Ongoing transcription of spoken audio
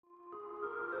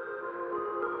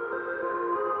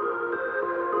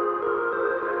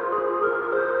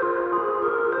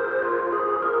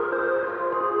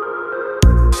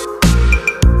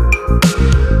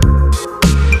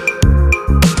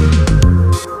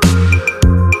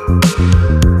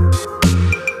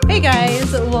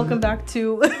back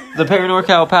to the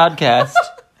Paranorcal Podcast.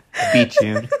 Be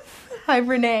tuned. Hi,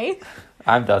 Renee.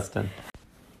 I'm Dustin.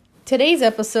 Today's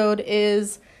episode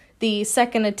is the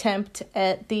second attempt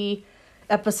at the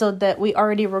episode that we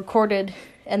already recorded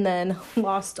and then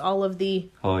lost all of the...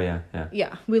 Oh, yeah.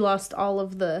 Yeah, we lost all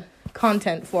of the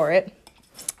content for it.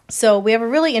 So we have a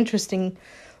really interesting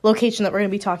location that we're going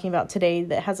to be talking about today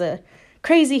that has a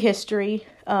crazy history,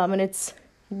 and it's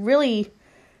really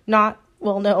not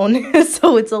well known,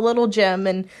 so it's a little gem,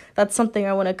 and that's something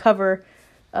I want to cover.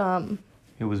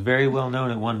 It was very well known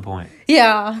at one point.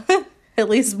 Yeah, at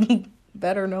least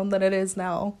better known than it is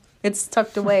now. It's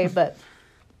tucked away, but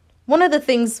one of the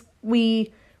things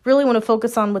we really want to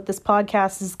focus on with this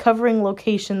podcast is covering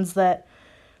locations that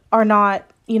are not,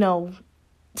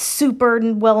 super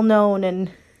well known and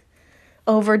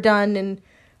overdone. And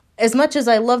as much as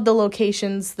I love the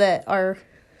locations that are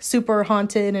super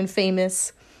haunted and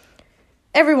famous,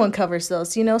 everyone covers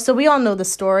those, so we all know the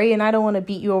story, and I don't want to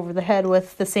beat you over the head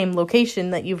with the same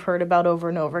location that you've heard about over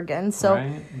and over again. So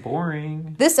right?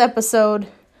 Boring. This episode,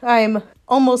 I'm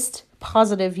almost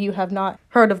positive you have not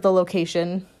heard of the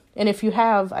location, and if you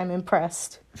have, I'm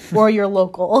impressed, or you're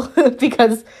local,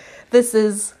 because this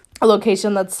is a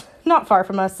location that's not far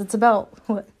from us. It's about,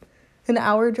 an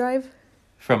hour drive?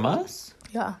 From us?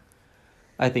 Yeah.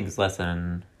 I think it's less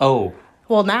than... Oh.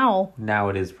 Well, now Now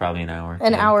it is probably an hour.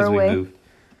 An hour away. We moved.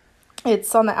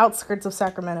 It's on the outskirts of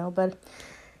Sacramento, but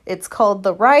it's called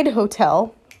the Ride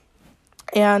Hotel.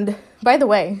 And by the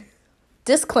way,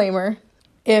 disclaimer,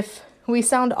 if we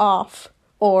sound off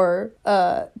or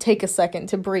take a second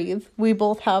to breathe, we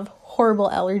both have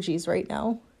horrible allergies right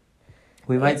now.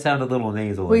 We might sound a little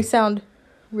nasally. We sound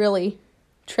really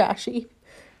trashy.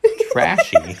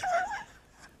 Trashy?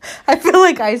 I feel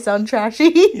like I sound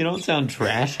trashy. You don't sound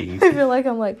trashy. I feel like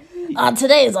I'm like, on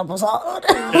today's episode.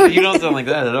 You don't sound like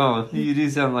that at all. You do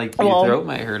sound like your throat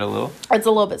might hurt a little. It's a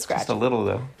little bit scratchy. Just a little,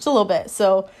 though. Just a little bit.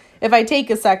 So if I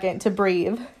take a second to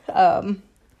breathe,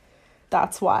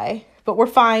 that's why. But we're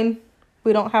fine.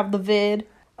 We don't have the vid.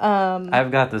 I've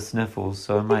got the sniffles,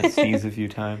 so I might sneeze a few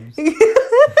times.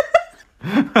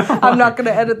 I'm not going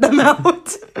to edit them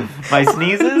out. My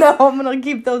sneezes? No, I'm going to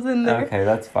keep those in there. Okay,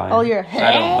 that's fine. All your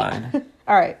I don't mind.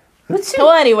 All right.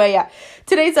 Well, anyway, yeah.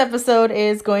 Today's episode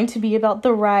is going to be about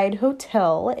the Ride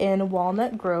Hotel in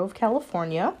Walnut Grove,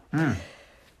 California.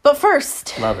 But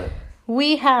first, Love it.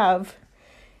 we have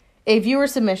a viewer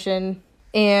submission,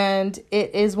 and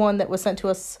it is one that was sent to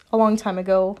us a long time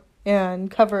ago and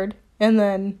covered and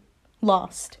then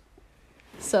lost.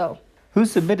 So, Who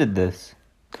submitted this?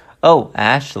 Oh,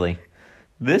 Ashley.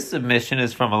 This submission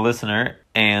is from a listener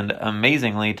and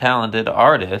amazingly talented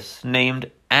artist named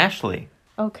Ashley.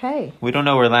 okay. We don't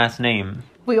know her last name.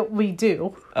 We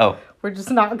do. Oh, We're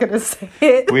just not going to say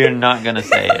it. we are not going to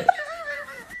say it.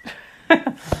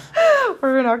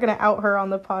 We're not going to out her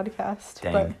on the podcast.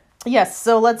 Dang. But yes,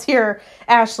 so let's hear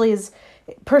Ashley's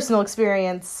personal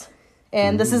experience.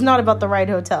 And this is not about the Ride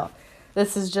Hotel.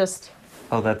 This is just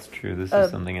Oh, that's true. This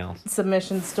is something else.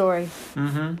 submission story.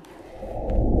 Mm-hmm.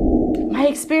 My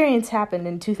experience happened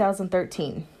in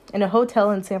 2013 in a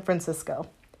hotel in San Francisco.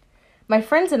 My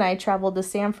friends and I traveled to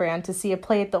San Fran to see a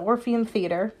play at the Orpheum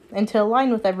Theater, and to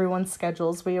align with everyone's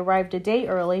schedules, we arrived a day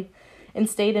early and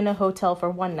stayed in a hotel for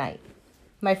one night.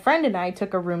 My friend and I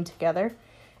took a room together,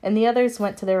 and the others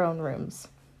went to their own rooms.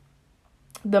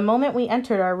 The moment we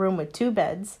entered our room with two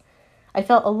beds, I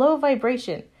felt a low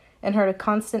vibration and heard a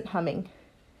constant humming.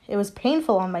 It was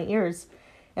painful on my ears,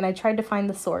 and I tried to find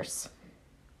the source.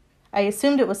 I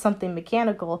assumed it was something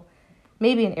mechanical,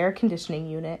 maybe an air conditioning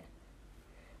unit.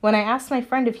 When I asked my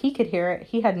friend if he could hear it,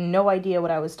 he had no idea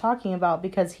what I was talking about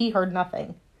because he heard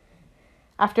nothing.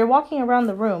 After walking around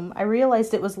the room, I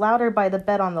realized it was louder by the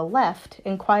bed on the left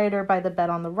and quieter by the bed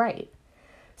on the right.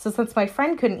 So since my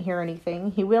friend couldn't hear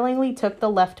anything, he willingly took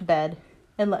the left bed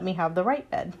and let me have the right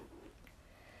bed.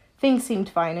 Things seemed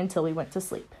fine until we went to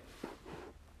sleep.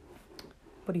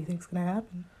 What do you think's going to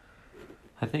happen?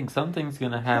 I think something's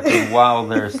going to happen while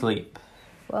they're asleep.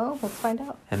 Well, let's find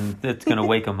out. And it's going to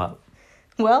wake them up.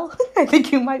 Well, I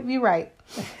think you might be right.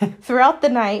 Throughout the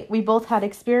night, we both had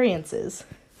experiences.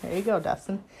 There you go,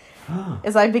 Dustin.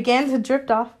 As I began to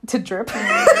drift off to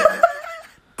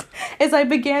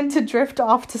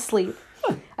sleep,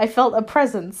 I felt a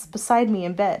presence beside me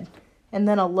in bed, and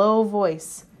then a low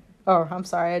voice. Oh, I'm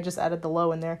sorry, I just added the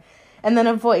low in there. And then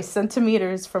a voice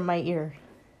centimeters from my ear.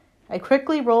 I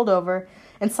quickly rolled over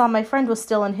and saw my friend was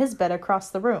still in his bed across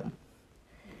the room.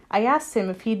 I asked him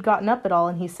if he'd gotten up at all,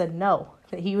 and he said no,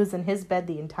 that he was in his bed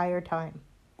the entire time.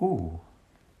 Ooh.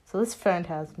 So this friend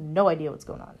has no idea what's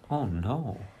going on. Oh,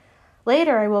 no.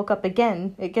 Later, I woke up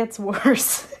again. It gets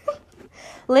worse.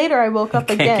 Later, I woke up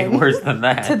Can't get again worse than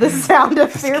that. to the sound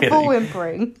of Just fearful kidding.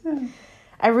 whimpering.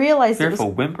 I realized Fearful it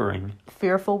was whimpering.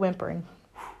 fearful whimpering.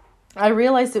 I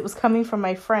realized it was coming from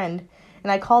my friend,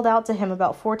 and I called out to him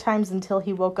about 4 times until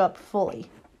he woke up fully.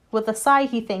 With a sigh,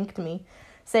 he thanked me,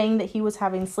 saying that he was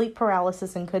having sleep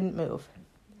paralysis and couldn't move.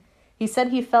 He said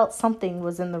he felt something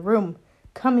was in the room,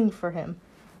 coming for him,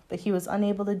 but he was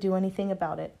unable to do anything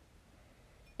about it.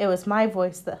 It was my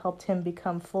voice that helped him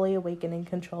become fully awake and in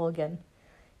control again.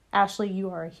 Ashley, you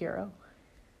are a hero.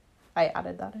 I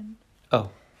added that in. Oh.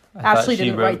 Ashley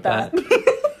didn't write that.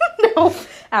 No,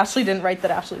 Ashley didn't write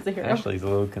that Ashley's a hero. Ashley's a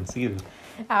little conceited.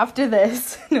 After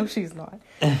this, no, she's not.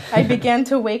 I began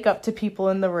to wake up to people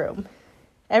in the room.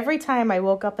 Every time I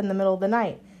woke up in the middle of the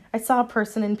night, I saw a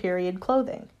person in period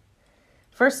clothing.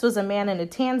 First was a man in a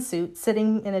tan suit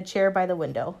sitting in a chair by the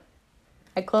window.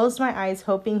 I closed my eyes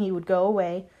hoping he would go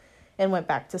away and went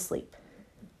back to sleep.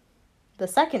 The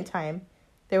second time,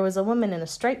 there was a woman in a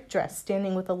striped dress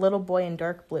standing with a little boy in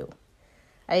dark blue.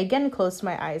 I again closed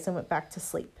my eyes and went back to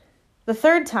sleep. The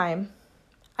third time,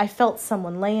 I felt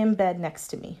someone lay in bed next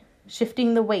to me,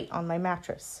 shifting the weight on my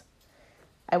mattress.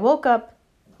 I woke up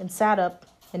and sat up,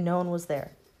 and no one was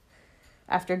there.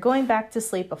 After going back to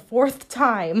sleep a 4th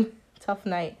time, tough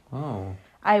night, Oh.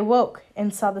 I woke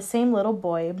and saw the same little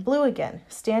boy in blue again,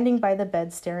 standing by the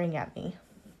bed staring at me.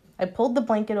 I pulled the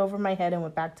blanket over my head and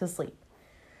went back to sleep.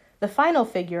 The final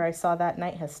figure I saw that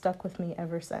night has stuck with me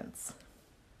ever since.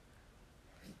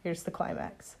 Here's the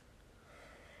climax.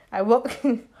 I woke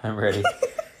I'm ready.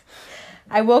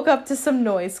 I woke up to some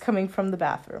noise coming from the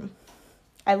bathroom.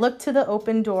 I looked to the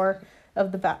open door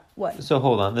of the what? So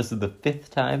hold on. This is the 5th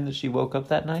time that she woke up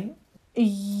that night?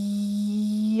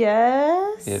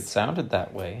 Yes. It sounded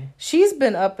that way. She's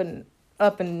been up and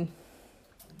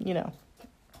you know,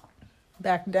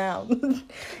 back down.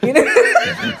 You know,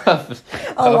 up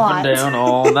lot. and down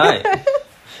all night.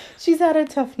 She's had a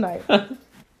tough night.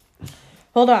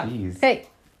 Hold on. Jeez. Hey,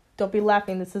 don't be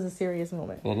laughing. This is a serious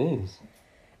moment. It is.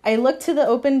 I looked to the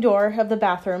open door of the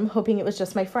bathroom, hoping it was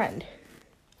just my friend.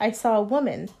 I saw a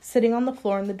woman sitting on the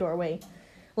floor in the doorway,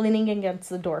 leaning against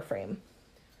the door frame.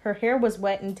 Her hair was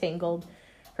wet and tangled,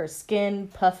 her skin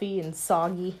puffy and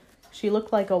soggy. She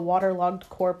looked like a waterlogged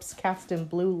corpse cast in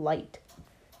blue light.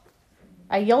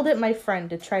 I yelled at my friend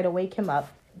to try to wake him up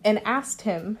and asked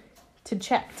him to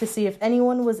check to see if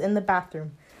anyone was in the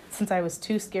bathroom, since I was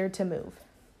too scared to move.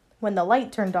 When the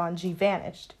light turned on, she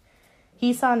vanished.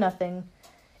 He saw nothing.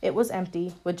 It was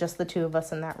empty, with just the 2 of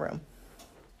us in that room.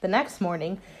 The next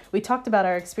morning, we talked about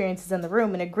our experiences in the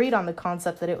room and agreed on the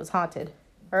concept that it was haunted.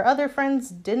 Our other friends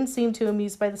didn't seem too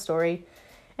amused by the story,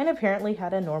 and apparently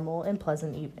had a normal and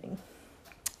pleasant evening.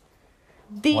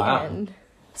 The Wow. end.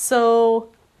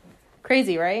 So,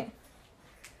 crazy, right?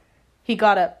 He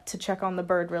got up to check on the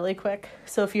bird really quick.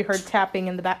 So if you heard tapping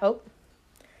in the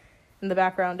in the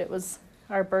background, it was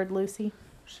our bird Lucy.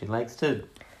 She likes to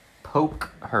poke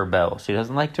her bell. She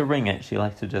doesn't like to ring it. She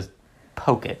likes to just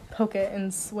poke it. Poke it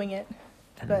and swing it,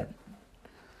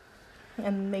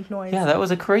 and make noise. Yeah, that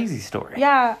was a crazy story.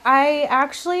 Yeah,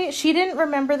 she didn't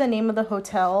remember the name of the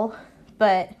hotel,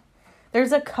 but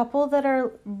there's a couple that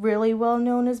are really well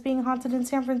known as being haunted in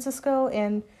San Francisco,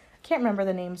 and I can't remember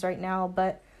the names right now,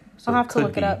 but So I'll have to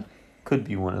look it up. Could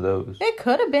be one of those. It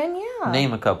could have been, yeah.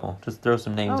 Name a couple. Just throw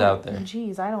some names out there.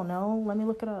 Jeez, I don't know. Let me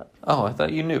look it up. Oh, I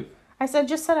thought you knew. I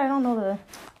just said I don't know the...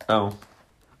 Oh.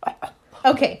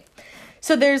 Okay,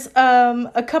 so there's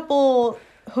a couple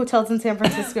hotels in San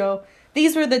Francisco.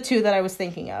 These were the 2 that I was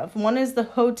thinking of. One is the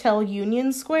Hotel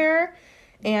Union Square,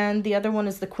 and the other one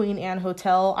is the Queen Anne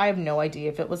Hotel. I have no idea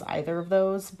if it was either of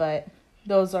those, but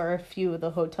those are a few of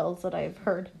the hotels that I've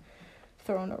heard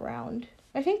thrown around.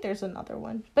 I think there's another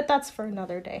one, but that's for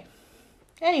another day.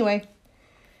 Anyway,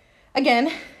 again,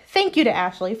 thank you to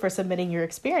Ashley for submitting your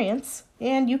experience,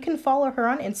 and you can follow her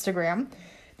on Instagram.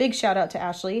 Big shout out to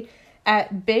Ashley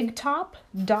at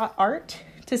bigtop.art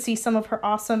to see some of her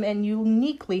awesome and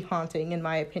uniquely haunting, in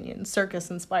my opinion,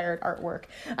 circus-inspired artwork.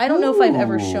 I don't know if I've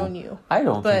ever shown you. I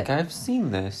don't think I've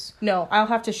seen this. No, I'll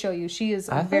have to show you. She is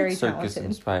very talented.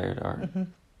 Circus-inspired art. Mm-hmm.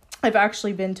 I've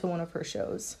actually been to one of her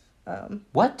shows.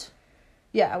 What?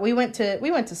 Yeah, we went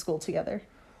to school together.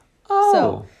 Oh.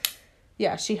 So,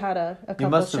 yeah, she had a couple you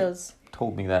must shows. Have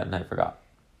told me that and I forgot.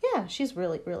 Yeah, she's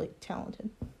really, really talented.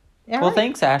 All well, right.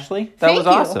 thanks, Ashley. That was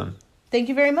Thank you. awesome. Thank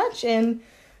you very much, and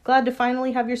glad to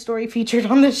finally have your story featured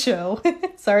on the show.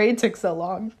 Sorry it took so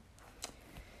long.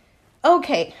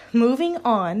 Okay, moving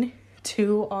on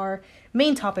to our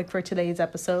main topic for today's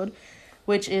episode,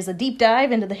 which is a deep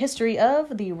dive into the history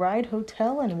of the Ride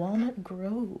Hotel in Walnut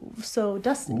Grove. So,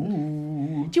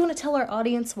 Dustin, do you want to tell our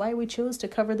audience why we chose to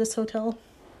cover this hotel?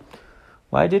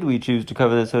 Why did we choose to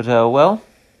cover this hotel? Well,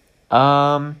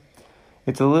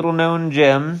 it's a little-known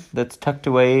gem that's tucked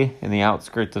away in the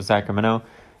outskirts of Sacramento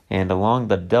and along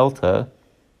the Delta.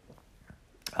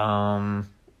 I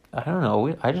don't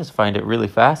know. I just find it really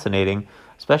fascinating,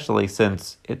 especially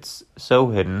since it's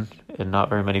so hidden and not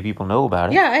very many people know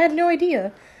about it. Yeah, I had no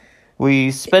idea. We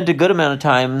spent a good amount of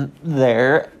time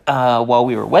there while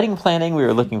we were wedding planning. We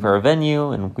were looking for a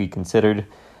venue, and we considered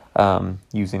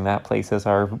using that place as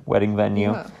our wedding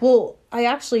venue. Yeah. Well, I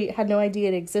actually had no idea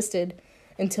it existed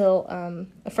until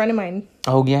a friend of mine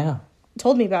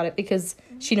told me about it because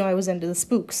she knew I was into the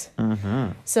spooks.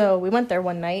 Mm-hmm. So we went there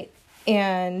one night,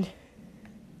 and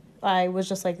I was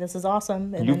just like, this is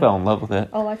awesome. And you fell in love with it.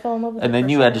 Oh, I fell in love with it. And then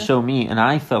you had to show me, and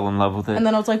I fell in love with it. And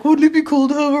then I was like, wouldn't it be cool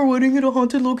to have our wedding at a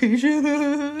haunted location?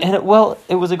 And it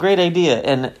was a great idea.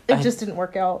 And it just didn't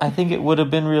work out. I think it would have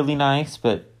been really nice,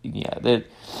 but yeah, the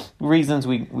reasons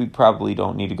we probably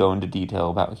don't need to go into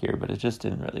detail about here, but it just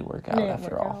didn't really work out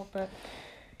after all.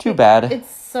 Too bad. It's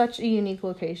such a unique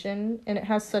location, and it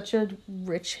has such a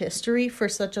rich history for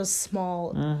such a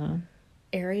small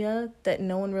area that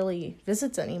no one really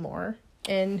visits anymore.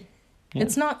 And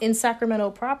it's not in Sacramento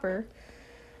proper,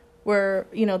 where,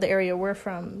 the area we're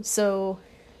from. So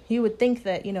you would think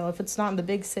that, if it's not in the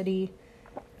big city,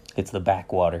 it's the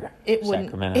backwater. It wouldn't.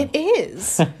 Sacramento. It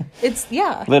is. It's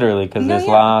literally, because there's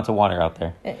lots of water out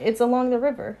there. It's along the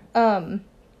river.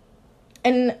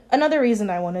 And another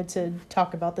reason I wanted to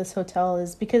talk about this hotel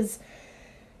is because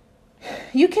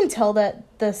you can tell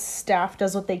that the staff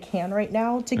does what they can right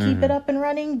now to keep it up and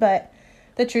running, but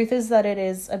the truth is that it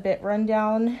is a bit run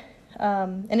down.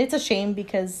 And it's a shame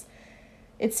because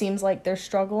it seems like they're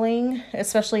struggling,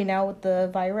 especially now with the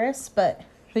virus. But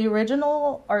the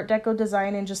original Art Deco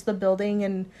design and just the building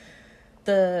and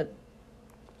the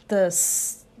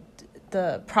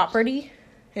property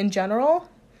in general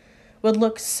would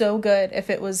look so good if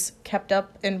it was kept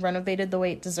up and renovated the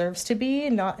way it deserves to be.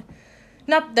 Not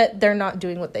that they're not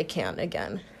doing what they can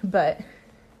again, but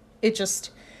it just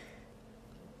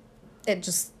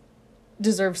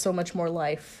deserves so much more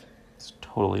life. It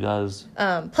totally does.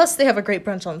 Plus, they have a great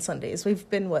brunch on Sundays. We've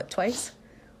been, twice?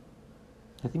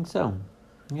 I think so.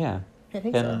 Yeah. I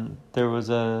think so. And there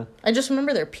was I just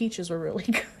remember their peaches were really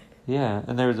good. Yeah,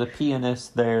 and there was a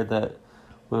pianist there that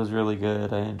was really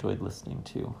good. I enjoyed listening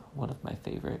to one of my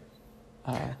favorite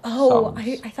songs.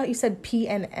 I thought you said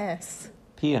PNS.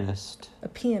 Pianist. A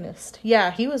pianist.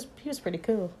 Yeah, he was pretty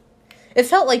cool. It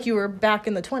felt like you were back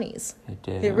in the 20s. It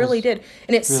did. It really did.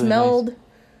 And it really smelled nice.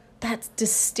 That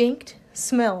distinct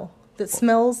smell that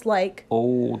smells like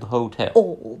old hotel.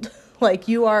 Old. Like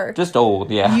you are just old,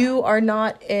 yeah. You are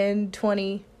not in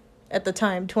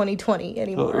 2020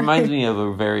 anymore. So it reminds me of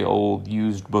a very old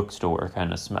used bookstore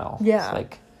kind of smell. Yeah. It's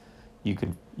like you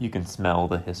can smell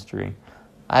the history.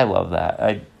 I love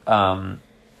that.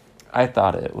 I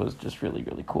thought it was just really,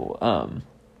 really cool.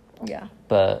 Yeah.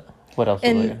 But what else was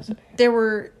I going to say? There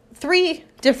were 3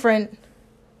 different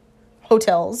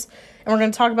hotels, and we're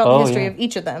going to talk about the history of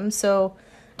each of them. So,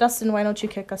 Dustin, why don't you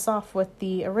kick us off with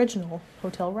the original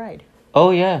Hotel Ride?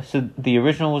 Oh, yeah. So, the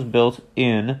original was built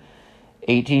in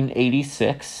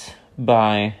 1886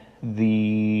 by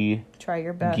the... Try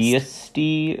your best.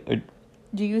 Giusti...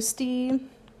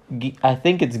 I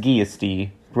think it's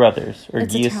Giusti brothers. Or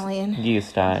it's Italian.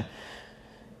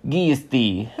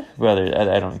 Giusti brothers.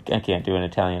 I can't do an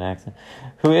Italian accent.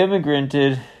 Who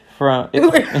immigrated from...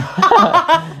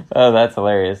 oh, that's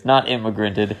hilarious. Not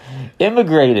immigrated.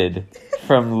 Immigrated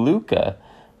from Lucca,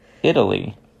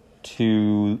 Italy,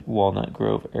 to Walnut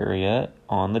Grove area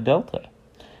on the Delta.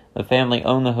 The family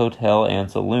owned the hotel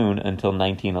and saloon until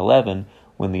 1911,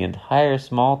 when the entire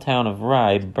small town of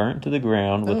Ride burnt to the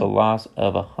ground with a loss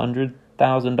of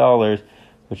 $100,000,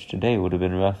 which today would have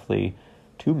been roughly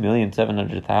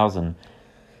 $2,700,000.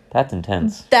 That's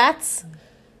intense.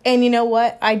 And you know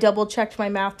what? I double-checked my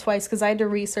math twice because I had to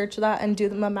research that and do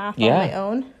my math on my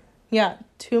own. Yeah,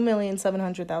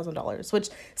 $2,700,000, which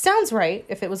sounds right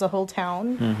if it was a whole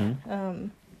town.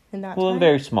 In that time.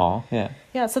 Very small, yeah.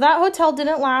 Yeah, so that hotel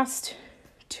didn't last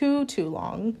too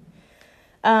long.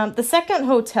 The second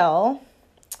hotel...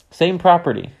 Same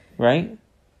property, right?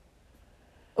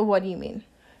 What do you mean?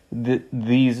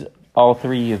 All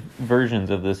 3 versions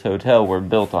of this hotel were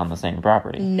built on the same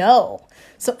property. No.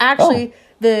 So actually,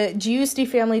 the Giusti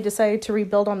family decided to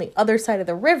rebuild on the other side of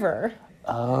the river.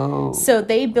 Oh. So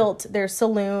they built their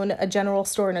saloon, a general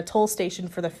store, and a toll station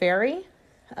for the ferry.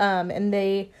 And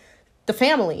the the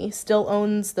family still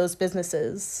owns those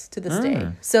businesses to this day.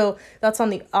 So that's on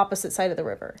the opposite side of the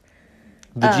river.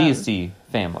 The Giusti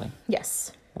family.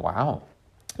 Yes. Wow.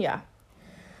 Yeah.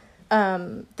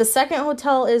 The second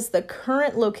hotel is the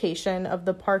current location of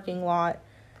the parking lot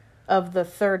of the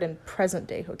third and present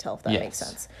day hotel, if that makes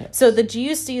sense. Yes. So the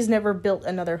Giustis never built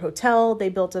another hotel. They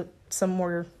built some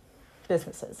more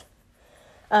businesses.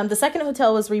 The second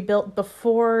hotel was rebuilt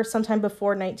sometime before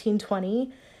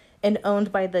 1920 and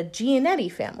owned by the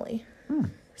Giannetti family.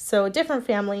 So a different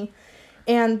family.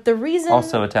 And the reason...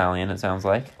 Also Italian, it sounds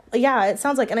like. Yeah, it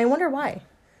sounds like, and I wonder why.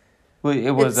 Well,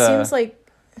 it seems like...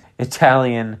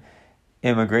 Italian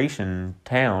immigration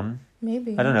town.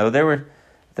 Maybe. I don't know. There were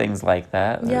things like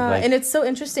that. Yeah, and it's so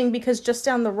interesting because just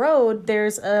down the road,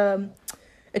 there's a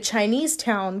Chinese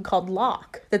town called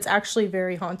Locke that's actually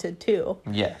very haunted too.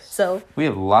 Yes. So we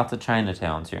have lots of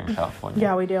Chinatowns here in California.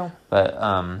 Yeah, we do. But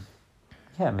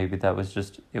yeah, maybe that was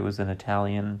it was an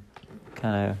Italian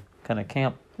kind of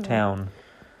camp town.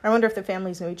 I wonder if the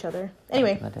families knew each other.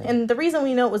 Anyway, and the reason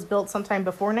we know it was built sometime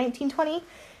before 1920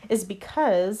 is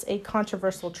because a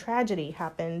controversial tragedy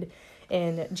happened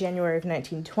in January of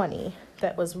 1920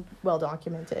 that was well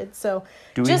documented. So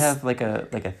do we have like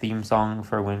a theme song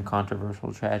for when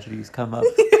controversial tragedies come up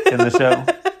in the show?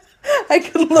 I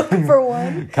could look for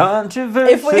one.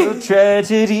 Controversial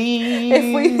tragedy.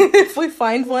 If we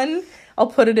find one, I'll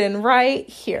put it in right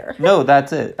here. No,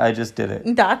 that's it. I just did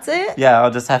it. That's it? Yeah, I'll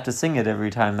just have to sing it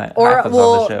every time that happens on the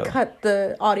show. Or we'll cut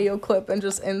the audio clip and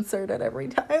just insert it every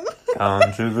time.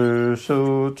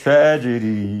 Controversial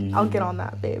tragedy. I'll get on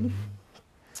that, babe.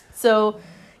 So,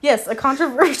 yes, a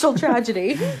controversial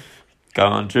tragedy.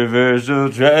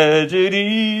 Controversial tragedy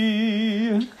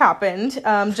happened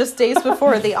just days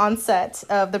before the onset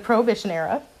of the Prohibition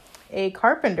era. A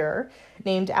carpenter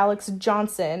named Alex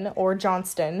Johnson or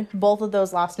Johnston, both of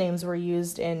those last names were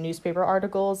used in newspaper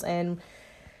articles, and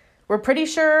we're pretty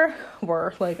sure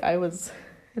I was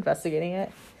investigating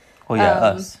it. Oh yeah,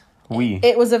 us. We.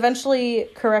 It was eventually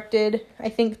corrected, I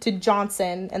think, to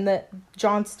Johnson, and that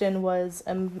Johnston was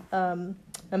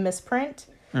a misprint.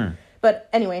 But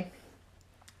anyway,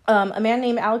 a man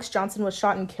named Alex Johnson was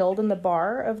shot and killed in the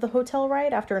bar of the hotel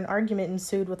right after an argument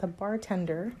ensued with a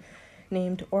bartender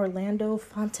named Orlando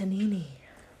Fontanini.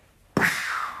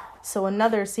 So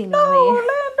another seemingly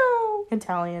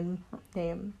Italian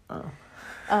name. Oh.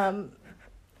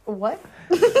 What?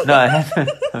 No,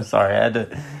 I'm sorry. I had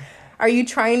to. Are you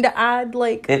trying to add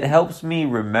It helps me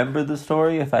remember the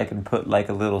story if I can put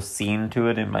a little scene to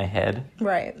it in my head.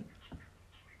 Right.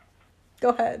 Go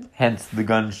ahead. Hence the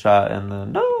gunshot and the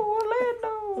no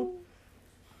Orlando.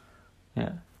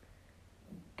 Yeah.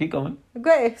 Keep going.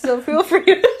 Okay, so feel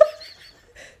free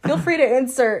to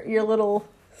insert your little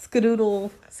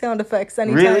skadoodle sound effects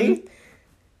anytime. Really?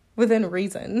 Within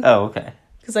reason. Oh, okay.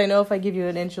 Because I know if I give you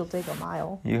an inch, you'll take a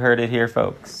mile. You heard it here,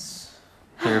 folks.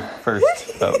 Here first,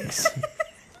 folks.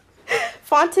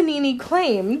 Fontanini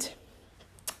claimed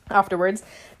afterwards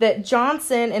that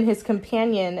Johnson and his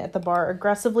companion at the bar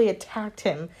aggressively attacked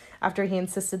him after he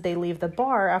insisted they leave the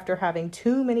bar after having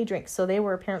too many drinks. So they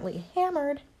were apparently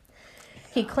hammered.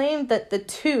 He claimed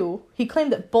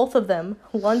that both of them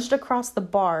lunged across the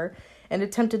bar and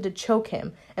attempted to choke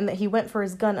him, and that he went for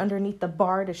his gun underneath the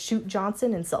bar to shoot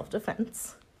Johnson in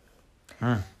self-defense.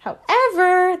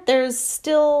 However, there's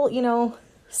still,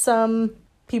 some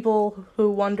people who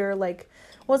wonder,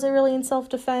 was it really in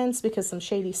self-defense because some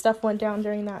shady stuff went down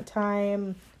during that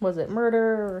time? Was it murder,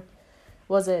 or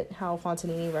was it how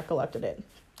Fontanini recollected it?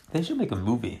 They should make a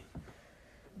movie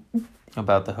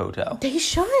about the hotel. They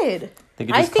should. They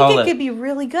could I just think it could be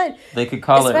really good. They could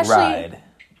call it Ride.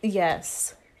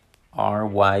 Yes.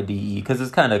 RYDE, because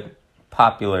it's kind of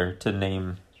popular to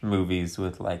name movies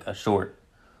with a short,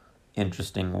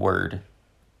 interesting word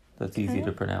that's easy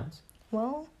to pronounce.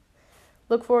 Well,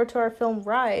 look forward to our film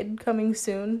Ride coming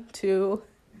soon to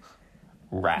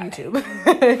Ride. YouTube.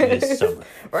 This summer.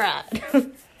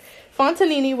 Ride.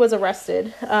 Fontanini was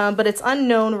arrested, but it's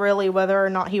unknown really whether or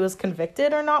not he was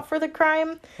convicted or not for the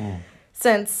crime.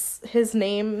 Since his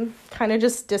name kind of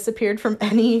just disappeared from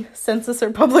any census or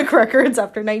public records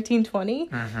after 1920.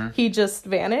 He just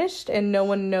vanished, and no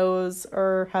one knows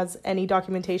or has any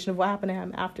documentation of what happened to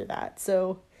him after that.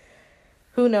 So,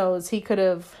 who knows? He could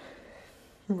have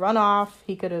run off,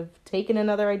 he could have taken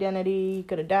another identity, he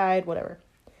could have died, whatever.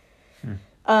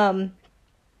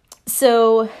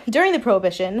 So, during the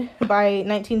Prohibition, by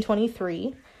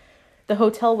 1923, the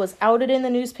hotel was outed in the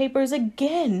newspapers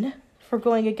again for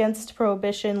going against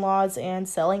Prohibition laws and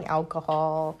selling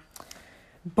alcohol.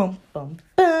 Bum, bum,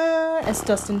 bum. As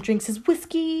Dustin drinks his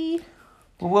whiskey.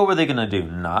 Well, what were they going to do?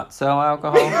 Not sell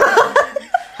alcohol?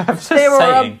 I'm just They were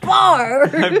saying. a bar.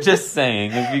 I'm just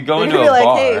saying. If you go They're into gonna a be like,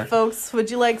 bar, hey, folks, would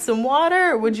you like some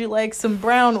water or would you like some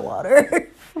brown water?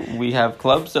 we have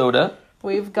club soda,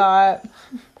 We've got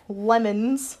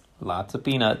lemons. lots of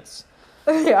peanuts.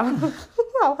 Yeah.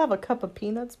 I'll have a cup of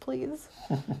peanuts, please.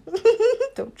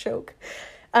 Don't choke.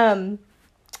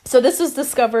 So this was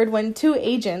discovered when 2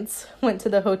 agents went to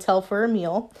the hotel for a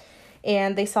meal,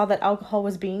 and they saw that alcohol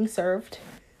was being served,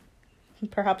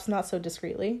 perhaps not so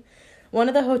discreetly. One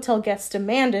of the hotel guests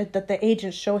demanded that the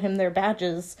agents show him their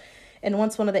badges, and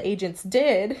once one of the agents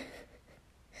did,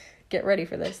 get ready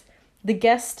for this, the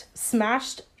guest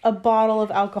smashed a bottle of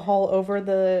alcohol over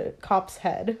the cop's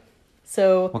head.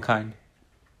 So, What kind?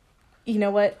 you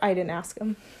know what? I didn't ask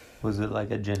him. Was it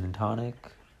like a gin and tonic?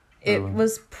 It Or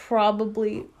was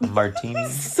probably a martini?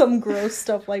 some gross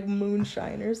stuff like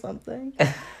moonshine or something.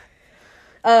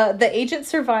 The agent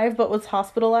survived but was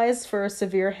hospitalized for a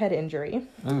severe head injury.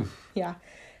 Oof. Yeah.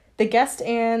 The guest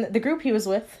and the group he was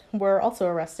with were also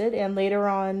arrested, and later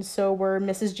on so were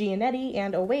Mrs. Gianetti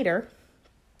and a waiter.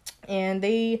 And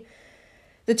the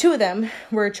 2 of them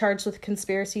were charged with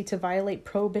conspiracy to violate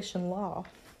prohibition law,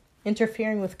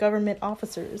 interfering with government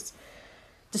officers,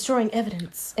 destroying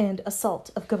evidence, and assault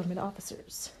of government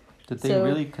officers. Did they So,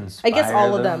 really conspire? I guess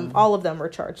all of them were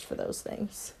charged for those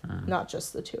things, not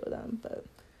just the 2 of them. But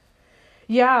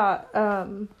yeah,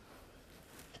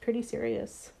 pretty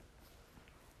serious.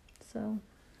 So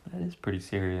That is pretty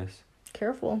serious.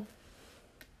 careful.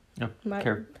 No, Might-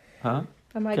 huh?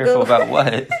 I might Careful go. about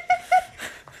what?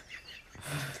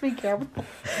 Just be careful.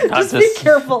 Not Just be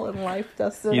careful in life,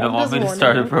 Dustin. You don't I'm want just me to warning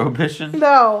start a you. prohibition?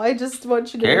 No, I just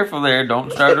want you to Careful there,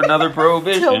 don't start another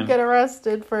prohibition. don't get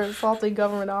arrested for assaulting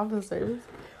government officers.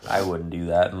 I wouldn't do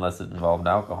that unless it involved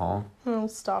alcohol. Oh,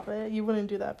 stop it. You wouldn't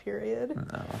do that, period.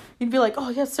 No. You'd be like, oh,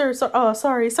 yes, sir. Oh,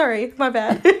 sorry. My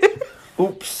bad.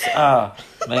 Oops.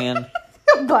 Man.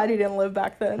 I'm glad you didn't live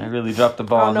back I then. really dropped the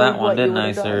ball I on don't know that one, what you didn't I,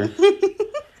 would've sir?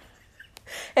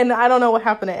 And I don't know what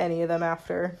happened to any of them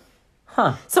after.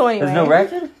 Huh. So anyway. There's no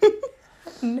record?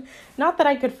 Not that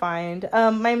I could find.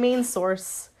 My main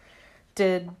source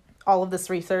did all of this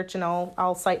research, and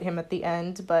I'll cite him at the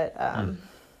end. But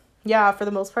yeah, for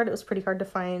the most part, it was pretty hard to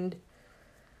find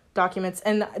documents.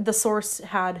 And the source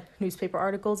had newspaper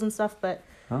articles and stuff, but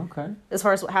Okay. as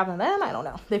far as what happened to them, I don't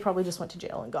know. They probably just went to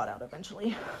jail and got out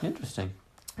eventually. Interesting.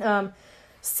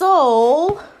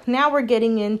 So now we're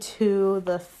getting into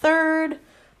the 3rd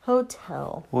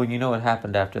hotel. Well, you know what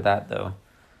happened after that, though?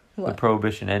 The What?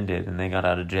 prohibition ended and they got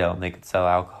out of jail and they could sell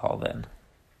alcohol then.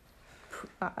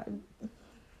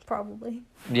 Probably.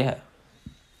 Yeah.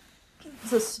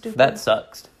 It's a stupid. That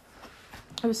sucks.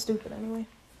 It was stupid anyway.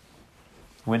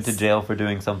 Went to jail for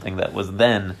doing something that was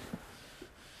then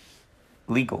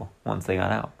legal once they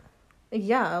got out.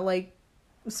 Yeah, like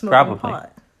smoking Probably.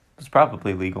 pot. It was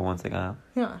probably legal once they got out.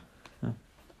 Yeah.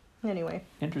 Hmm. Anyway,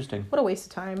 Interesting. what a waste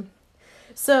of time.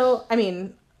 So, I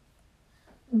mean,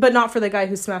 but not for the guy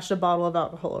who smashed a bottle of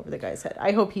alcohol over the guy's head.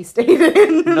 I hope he stayed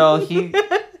in. No, he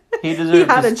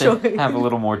deserved had to a choice. have a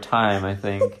little more time, I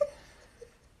think.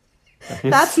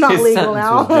 That's not legal sentence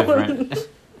now. was different.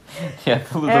 Yeah,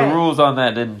 the Hey. rules on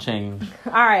that didn't change.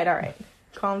 All right.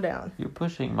 Calm down. You're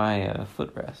pushing my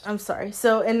footrest. I'm sorry.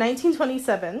 So, in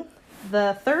 1927,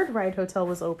 the 3rd Ride Hotel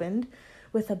was opened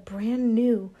with a brand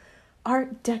new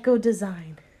Art Deco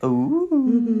design. Ooh.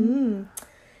 Mm-hmm.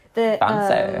 That,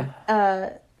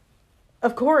 Fancy.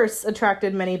 of course,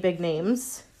 attracted many big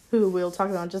names, who we'll talk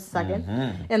about in just a second.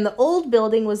 Mm-hmm. And the old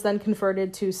building was then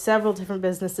converted to several different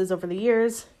businesses over the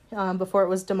years, before it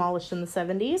was demolished in the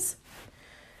 70s.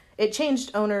 It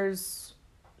changed owners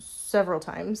several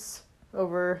times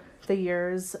over the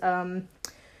years. And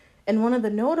one of the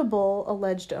notable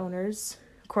alleged owners,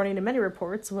 according to many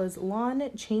reports, was Lon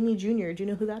Chaney Jr. Do you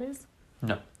know who that is?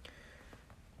 No.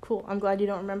 Cool. I'm glad you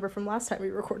don't remember from last time we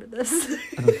recorded this.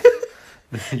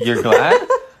 You're glad?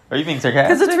 Are you being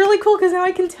sarcastic? Because it's really cool, because now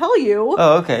I can tell you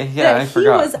Oh, okay. Yeah, I that he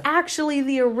forgot. was actually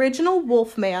the original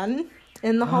Wolfman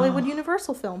in the Hollywood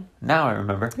Universal film. Now I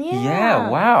remember. Yeah.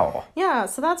 Wow. Yeah,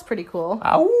 so that's pretty cool.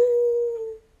 Ow.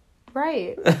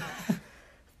 Right.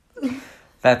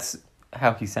 That's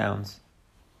how he sounds.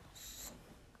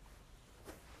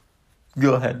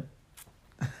 Go ahead.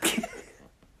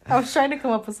 I was trying to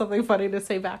come up with something funny to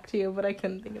say back to you, but I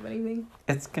couldn't think of anything.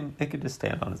 It could just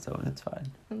stand on its own. It's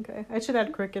fine. Okay. I should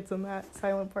add crickets in that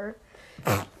silent part.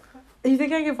 You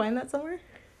think I can find that somewhere?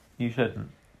 You shouldn't.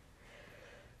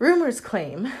 Rumors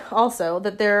claim also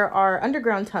that there are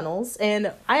underground tunnels,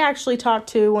 and I actually talked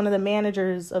to one of the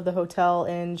managers of the hotel,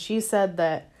 and she said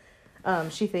that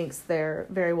she thinks there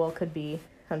very well could be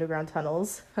underground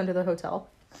tunnels under the hotel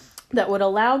that would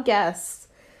allow guests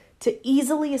to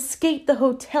easily escape the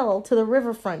hotel to the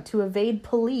riverfront to evade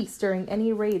police during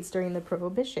any raids during the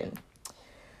Prohibition.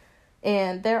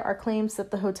 And there are claims that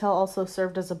the hotel also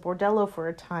served as a bordello for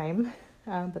a time,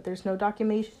 but there's no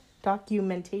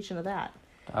documentation of that.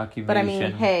 But I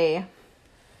mean, hey,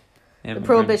 the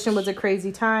Prohibition was a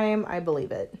crazy time. I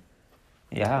believe it.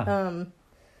 Yeah.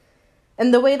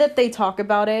 And the way that they talk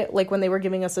about it, like when they were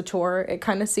giving us a tour, it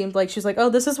kind of seemed like she's like, oh,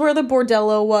 this is where the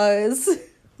bordello was.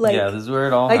 Like, yeah, this is where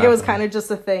it all like happened. It was kind of just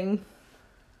a thing.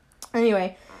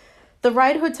 Anyway, the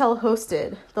Ryde Hotel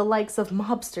hosted the likes of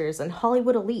mobsters and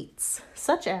Hollywood elites,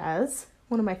 such as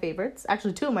one of my favorites,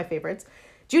 actually two of my favorites,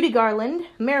 Judy Garland,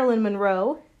 Marilyn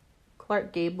Monroe,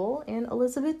 Clark Gable, and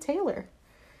Elizabeth Taylor.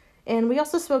 And we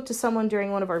also spoke to someone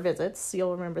during one of our visits,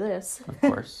 you'll remember this, of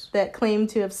course, that claimed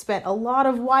to have spent a lot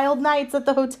of wild nights at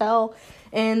the hotel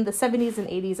in the 70s and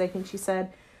 80s, I think she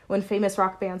said, when famous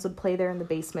rock bands would play there in the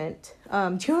basement.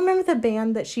 Do you remember the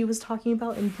band that she was talking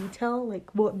about in detail?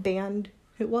 Like, what band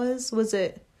it was? Was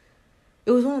it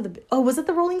was one of the... Oh, was it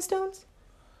the Rolling Stones?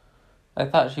 I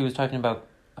thought she was talking about...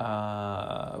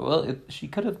 she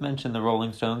could have mentioned the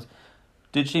Rolling Stones.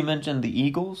 Did she mention the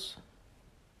Eagles?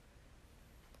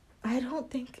 I don't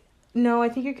think... No, I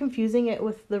think you're confusing it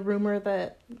with the rumor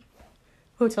that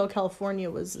Hotel California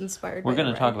was inspired by... We're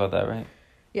going to talk about that, right?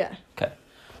 Yeah. Okay.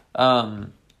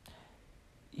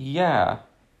 Yeah,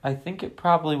 I think it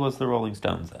probably was the Rolling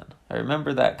Stones then. I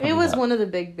remember that coming It was up. one of the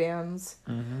big bands.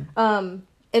 Mm-hmm. And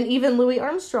even Louis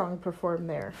Armstrong performed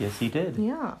there. Yes, he did.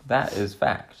 Yeah. That is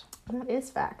fact. That is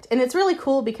fact. And it's really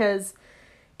cool because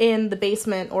in the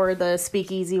basement or the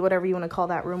speakeasy, whatever you want to call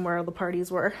that room where all the parties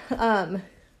were,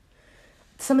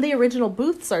 some of the original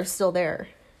booths are still there.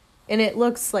 And it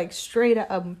looks like straight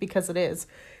out, because it is,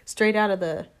 straight out of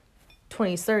the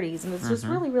 20s, 30s. And it's just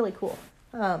really, really cool.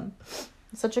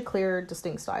 Such a clear,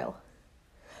 distinct style.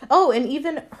 Oh, and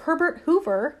even Herbert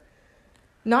Hoover,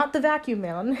 not the vacuum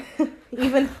man,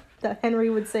 even that Henry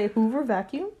would say Hoover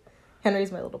vacuum.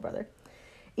 Henry's my little brother.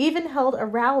 Even held a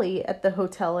rally at the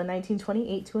hotel in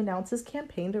 1928 to announce his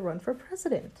campaign to run for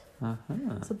president.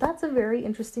 So that's a very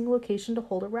interesting location to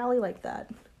hold a rally like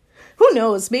that. Who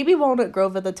knows? Maybe Walnut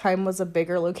Grove at the time was a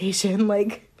bigger location.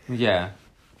 Yeah.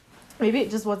 Maybe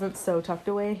it just wasn't so tucked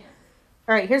away.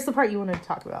 All right, here's the part you wanted to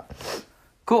talk about.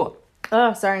 Cool.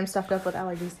 Oh, sorry, I'm stuffed up with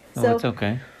allergies. Oh, it's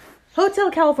okay.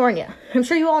 Hotel California. I'm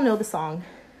sure you all know the song.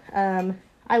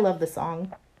 I love the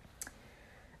song.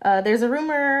 There's a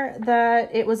rumor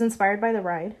that it was inspired by the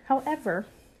ride. However,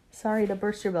 sorry to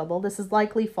burst your bubble, this is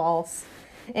likely false.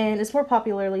 And is more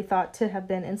popularly thought to have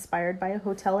been inspired by a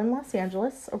hotel in Los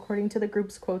Angeles, according to the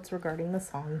group's quotes regarding the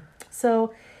song.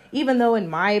 So, even though in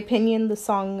my opinion the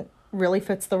song really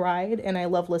fits the ride, and I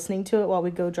love listening to it while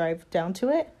we go drive down to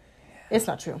it, it's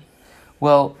not true.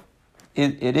 Well,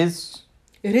 it is...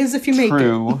 It is if you make it.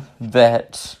 True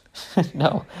that...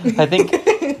 No, I think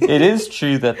it is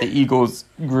true that the Eagles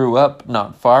grew up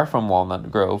not far from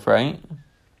Walnut Grove, right?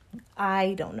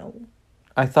 I don't know.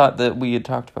 I thought that we had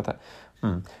talked about that.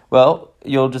 Well,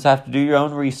 you'll just have to do your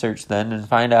own research then and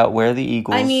find out where the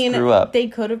Eagles grew up. They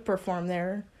could have performed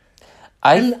there.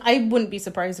 I wouldn't be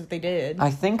surprised if they did.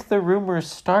 I think the rumors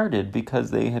started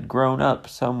because they had grown up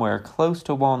somewhere close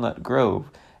to Walnut Grove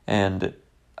and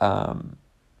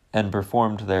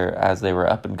performed there as they were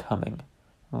up and coming.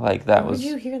 Like that was...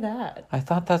 Where did you hear that? I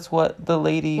thought that's what the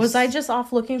lady... Was I just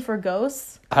off looking for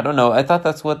ghosts? I don't know. I thought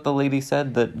that's what the lady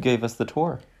said that gave us the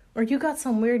tour. Or you got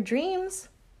some weird dreams?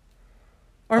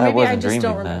 Or maybe I just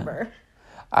don't remember.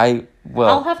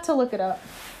 I'll have to look it up.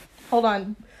 Hold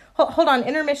on. Hold on.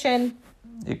 Intermission.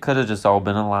 It could have just all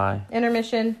been a lie.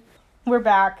 Intermission. We're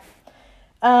back.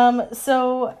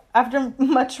 So after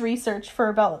much research for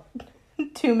about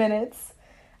 2 minutes,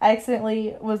 I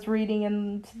accidentally was reading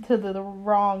into the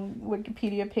wrong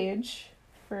Wikipedia page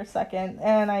for a second,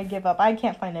 and I give up. I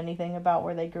can't find anything about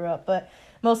where they grew up, but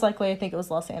most likely I think it was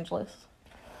Los Angeles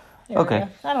area. Okay.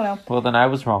 I don't know. Well, then I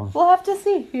was wrong. We'll have to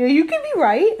see. Yeah, you could be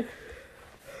right.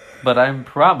 But I'm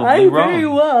probably wrong. I very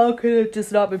well could have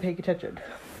just not been paying attention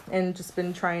and just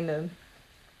been trying to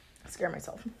scare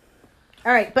myself.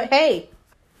 All right, but hey,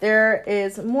 there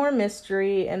is more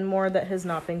mystery and more that has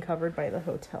not been covered by the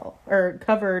hotel, or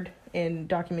covered in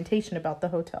documentation about the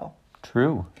hotel.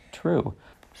 True.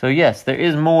 So yes, there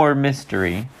is more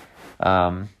mystery,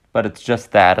 but it's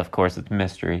just that, of course, it's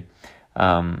mystery.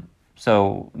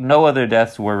 So no other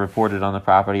deaths were reported on the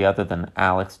property other than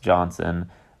Alex Johnson,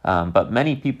 but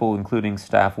many people, including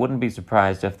staff, wouldn't be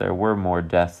surprised if there were more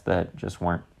deaths that just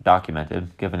weren't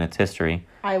documented, given its history.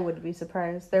 I wouldn't be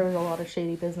surprised. There was a lot of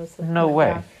shady business. No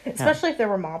way. Down. Especially if there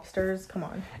were mobsters. Come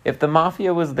on. If the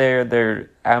mafia was there,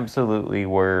 there absolutely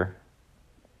were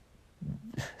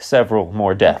several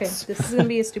more Okay, deaths. this is going to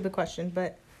be a stupid question,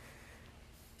 but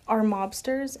are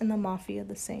mobsters and the mafia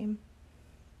the same?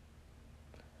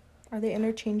 Are they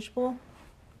interchangeable?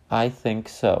 I think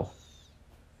so.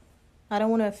 I don't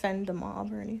want to offend the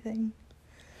mob or anything.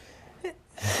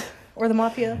 Or the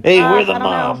mafia. Hey, we're the I don't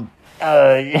mob.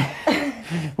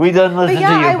 know. We done listen But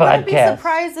yeah, to your I wouldn't be podcast.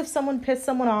 surprised if someone pissed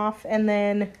someone off and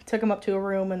then took them up to a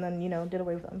room and then, did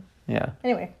away with them. Yeah.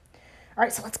 Anyway. All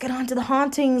right, so let's get on to the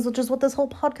hauntings, which is what this whole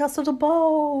podcast is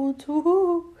about.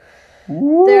 Woo-hoo.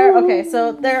 There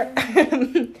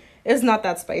it's not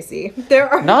that spicy. There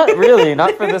are Not really,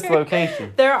 not for this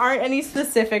location. There aren't any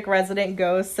specific resident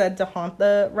ghosts said to haunt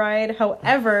the ride.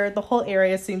 However, the whole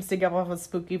area seems to give off a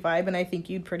spooky vibe, and I think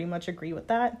you'd pretty much agree with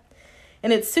that.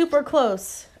 And it's super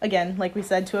close, again, like we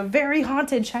said, to a very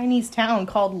haunted Chinese town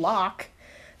called Locke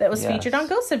that was featured on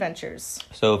Ghost Adventures.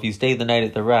 So if you stayed the night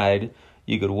at the ride,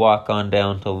 you could walk on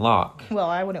down to Locke. Well,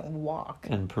 I wouldn't walk.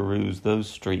 And peruse those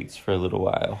streets for a little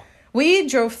while. We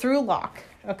drove through Locke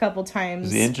a couple times.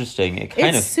 It's interesting.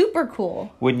 It's super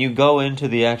cool. When you go into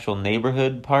the actual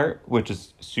neighborhood part, which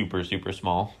is super, super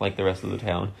small, like the rest of the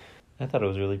town, I thought it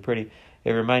was really pretty.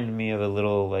 It reminded me of a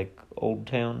little, like, old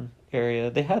town area.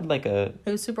 They had, like, it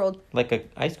was super old. Like a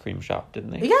ice cream shop,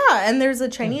 didn't they? Yeah, and there's a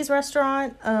Chinese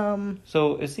restaurant.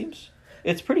 So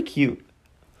it's pretty cute.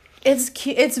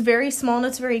 It's very small and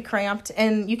it's very cramped,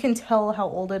 and you can tell how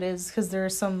old it is because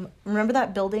there's remember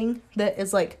that building that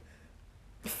is like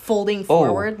folding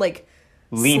forward, like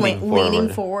leaning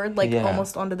forward, like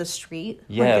almost onto the street.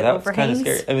 Yeah, like that was kind of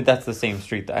scary. I mean, that's the same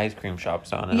street the ice cream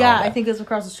shop's on. And yeah, all that. I think it's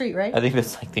across the street, right? I think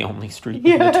that's like the only street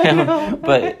in the town.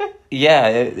 But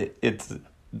yeah,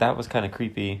 that was kind of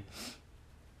creepy.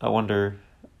 I wonder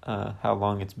how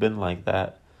long it's been like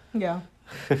that. Yeah.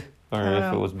 Or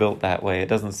if it was built that way. It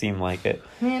doesn't seem like it.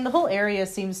 Man, the whole area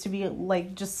seems to be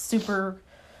like just super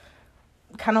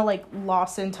kind of like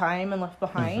lost in time and left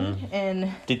behind and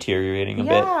deteriorating a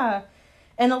bit. Yeah.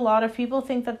 And a lot of people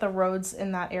think that the roads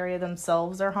in that area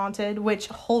themselves are haunted, which,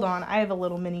 hold on, I have a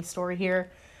little mini story here.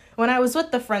 When I was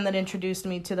with the friend that introduced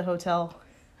me to the hotel,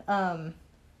 it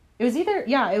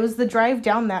was the drive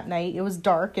down that night. It was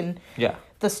dark and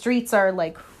the streets are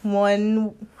like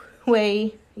one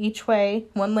lane each way,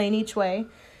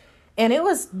 and it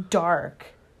was dark.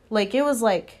 Like, it was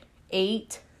like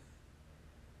 8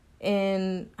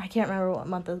 in, I can't remember what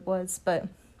month it was, but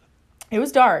it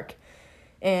was dark,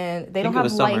 and they don't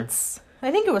have lights. I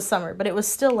think it was summer, but it was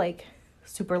still like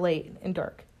super late and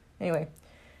dark. Anyway,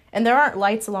 and there aren't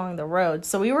lights along the road,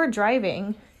 so we were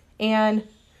driving, and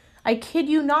I kid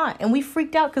you not, and we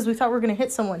freaked out because we thought we were going to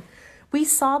hit someone. We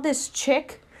saw this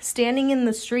chick standing in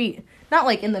the street, not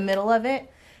like in the middle of it,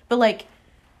 but like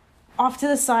off to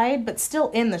the side, but still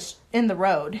in the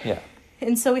road. Yeah.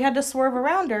 And so we had to swerve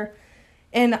around her.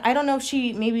 And I don't know if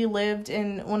she maybe lived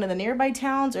in one of the nearby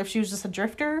towns or if she was just a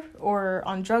drifter or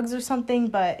on drugs or something,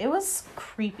 but it was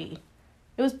creepy.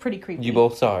 It was pretty creepy. You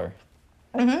both saw her.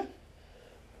 Mm-hmm.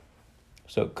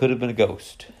 So it could have been a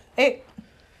ghost. It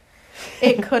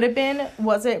could have been.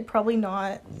 Was it? Probably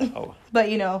not. Oh. But,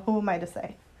 who am I to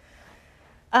say?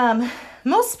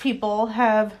 Most people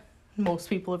have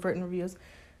written reviews.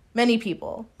 Many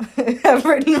people have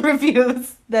written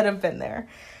reviews that have been there.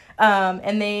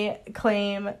 And they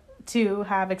claim to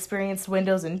have experienced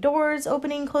windows and doors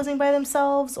opening and closing by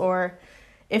themselves, or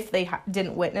if they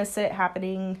didn't witness it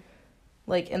happening,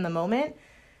 like, in the moment,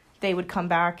 they would come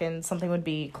back and something would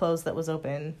be closed that was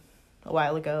open a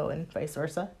while ago, and vice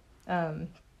versa.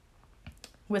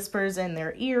 Whispers in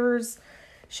their ears,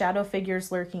 shadow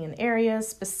figures lurking in areas,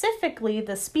 specifically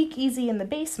the speakeasy in the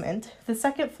basement, the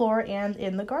second floor, and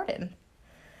in the garden,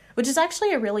 which is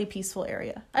actually a really peaceful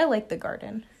area. I like the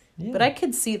garden, but I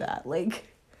could see that,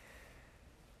 like,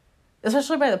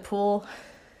 especially by the pool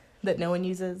that no one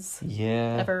uses.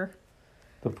 Yeah. Ever.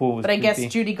 The pool was But I creepy.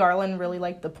 guess Judy Garland really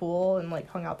liked the pool and, like,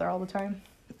 hung out there all the time.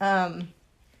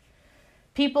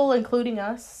 People, including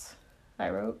us, I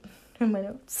wrote in my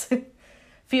notes,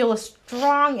 feel a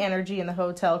strong energy in the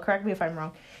hotel. Correct me if I'm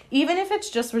wrong. Even if it's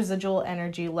just residual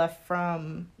energy left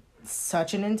from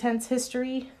such an intense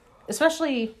history,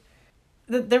 especially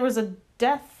there was a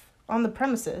death on the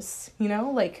premises,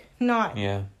 like, not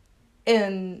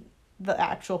in the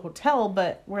actual hotel,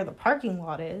 but where the parking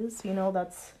lot is,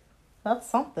 that's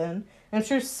something. And I'm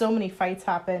sure so many fights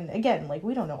happen. Again, like,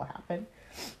 we don't know what happened.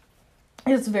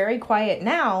 It's very quiet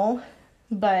now,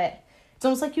 but it's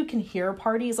almost like you can hear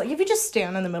parties. Like, if you just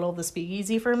stand in the middle of the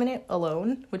speakeasy for a minute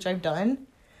alone, which I've done,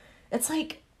 it's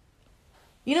like,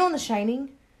 in The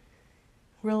Shining,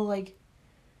 where, like,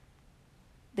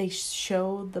 they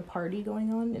show the party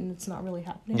going on and it's not really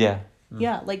happening. Yeah.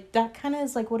 Yeah, like, that kind of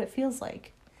is, like, what it feels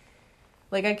like.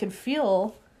 Like, I could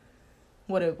feel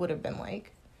what it would have been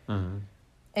like. Mm-hmm.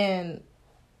 And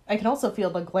I can also feel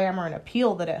the glamour and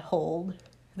appeal that it held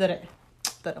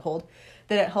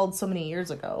so many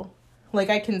years ago. Like,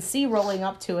 I can see rolling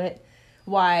up to it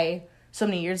why so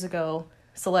many years ago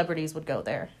celebrities would go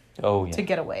there. Oh, yeah. To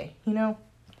get away, you know?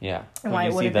 Yeah. And why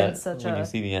it would have been such when you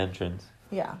see the entrance.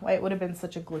 Yeah, why it would have been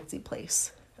such a glitzy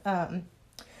place.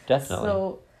 Definitely.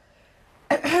 So,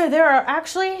 there are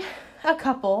actually a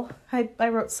couple. I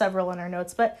wrote several in our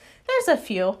notes, but there's a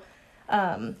few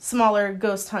smaller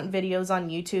ghost hunt videos on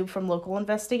YouTube from local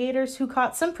investigators who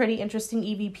caught some pretty interesting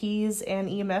EVPs and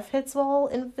EMF hits while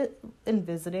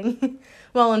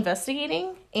while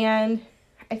investigating. And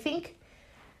I think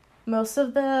most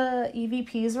of the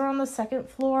EVPs are on the second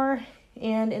floor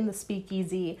and in the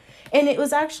speakeasy. And it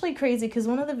was actually crazy because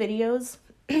one of the videos,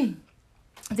 the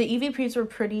EVPs were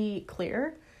pretty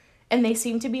clear. And they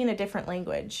seem to be in a different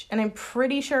language. And I'm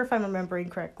pretty sure, if I'm remembering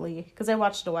correctly, because I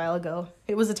watched it a while ago,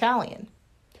 it was Italian.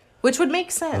 Which would make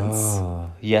sense.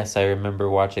 Oh, yes, I remember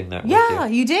watching that. Yeah,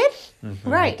 you did? Mm-hmm.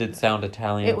 Right. It did sound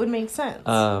Italian. It would make sense.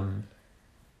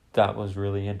 That was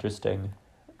really interesting.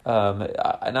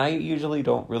 And I usually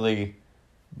don't really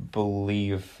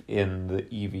believe in the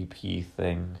EVP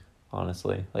thing,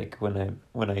 honestly. Like,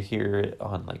 when I hear it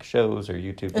on, like, shows or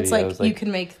YouTube videos. It's like you can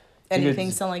make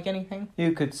anything sound like anything.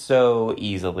 You could so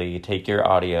easily take your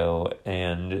audio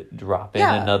and drop in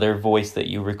another voice that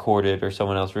you recorded or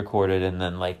someone else recorded and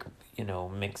then, like, you know,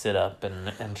 mix it up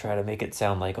and try to make it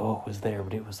sound like, oh, it was there,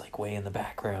 but it was, like, way in the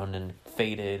background and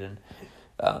faded. And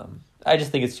I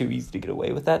just think it's too easy to get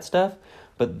away with that stuff.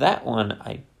 But that one,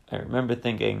 I remember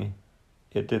thinking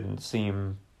it didn't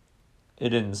seem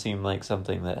like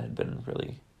something that had been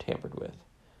really tampered with.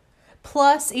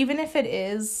 Plus, even if it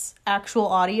is actual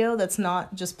audio that's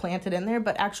not just planted in there,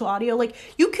 but actual audio, like,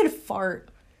 you could fart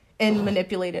and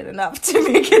manipulate it enough to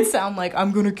make it sound like,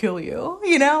 I'm gonna kill you,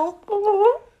 you know?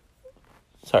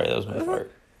 Sorry, that was my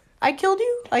fart. I killed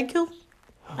you? I killed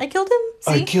him?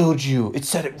 See? I killed you. It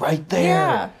said it right there.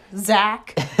 Yeah.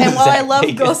 Zach. And while I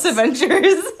love Ghost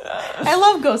Adventures, I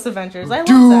love Ghost Adventures. I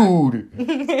love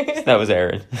Dude. That was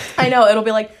Aaron. I know. It'll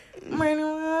be like,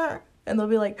 and they'll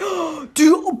be like,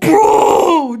 dude,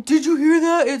 bro, did you hear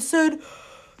that? It said,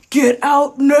 get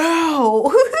out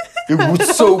now. It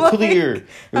was so clear. It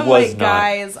I'm was like, not.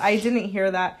 guys, I didn't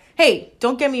hear that. Hey,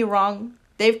 don't get me wrong.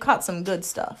 They've caught some good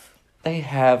stuff. They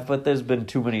have, but there's been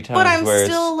too many times But I'm where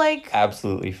still it's like,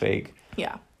 absolutely fake.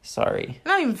 Yeah. Sorry.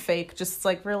 Not even fake. Just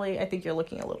like, really, I think you're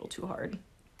looking a little too hard.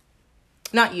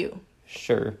 Not you.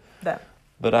 Sure. Them.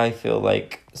 But I feel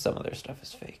like some of their stuff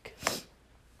is fake.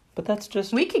 But that's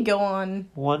just We could go on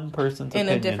one person's in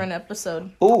opinion. a different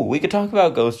episode. Oh, we could talk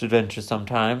about Ghost Adventures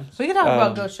sometime. We could talk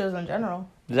about ghost shows in general.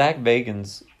 Zach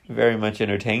Bagans very much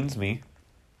entertains me.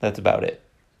 That's about it.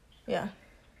 Yeah.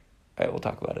 All right, we'll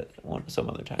talk about it some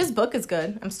other time. His book is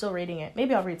good. I'm still reading it.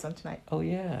 Maybe I'll read some tonight. Oh,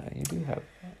 yeah, you do have.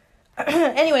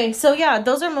 Anyway, so yeah,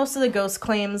 those are most of the ghost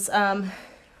claims.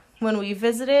 When we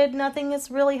visited, nothing has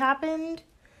really happened.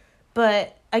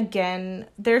 But again,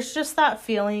 there's just that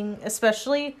feeling,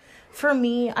 especially for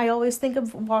me, I always think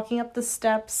of walking up the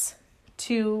steps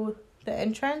to the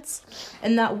entrance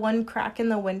and that one crack in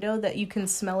the window that you can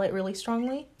smell it really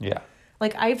strongly. Yeah.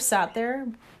 Like, I've sat there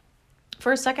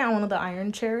for a second on one of the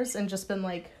iron chairs and just been,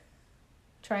 like,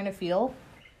 trying to feel.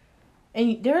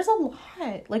 And there's a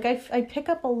lot. Like, I pick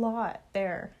up a lot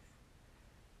there.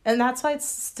 And that's why it's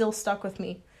still stuck with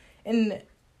me. And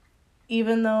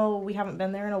even though we haven't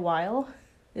been there in a while,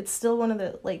 it's still one of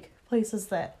the, like, places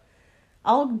that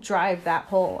I'll drive that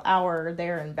whole hour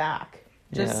there and back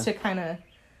just to kind of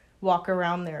walk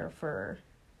around there for,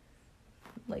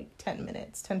 like, 10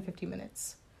 minutes, 15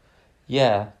 minutes.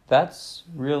 Yeah, that's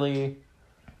really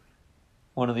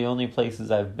one of the only places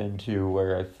I've been to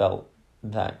where I felt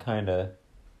that kind of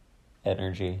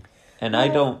energy. And I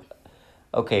don't...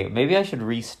 Okay, maybe I should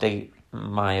restate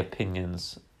my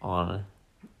opinions on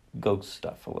ghost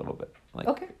stuff a little bit.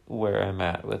 Like, where I'm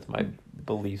at with my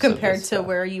beliefs. Compared to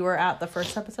where you were at the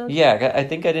first episode? Yeah, I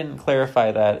think I didn't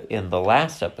clarify that in the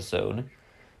last episode.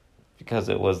 Because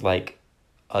it was like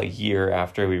a year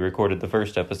after we recorded the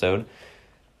first episode.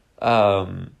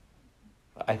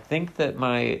 I think that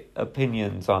my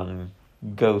opinions on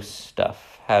ghost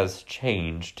stuff has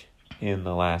changed in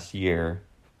the last year.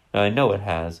 I know it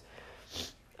has.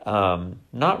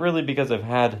 Not really because I've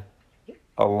had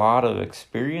a lot of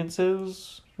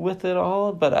experiences with it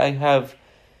all, but I have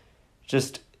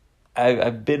just...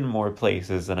 I've been more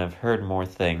places and I've heard more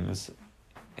things,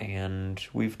 and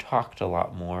we've talked a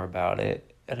lot more about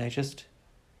it, and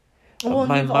Well, and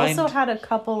my you've mind. also had a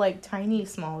couple like tiny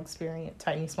small.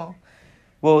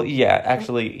 Well, yeah,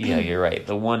 actually, yeah, you're right.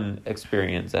 The one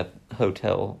experience at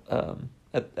hotel,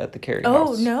 at the Carey Oh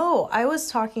house. no, I was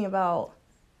talking about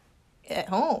at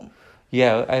home.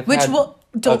 Yeah, I've Which had will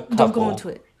don't go couple. into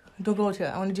it. Don't go into it.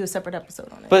 I want to do a separate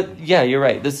episode on it. But yeah, you're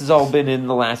right. This has all been in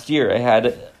the last year. I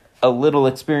had a little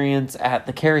experience at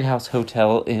the Carey House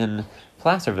Hotel in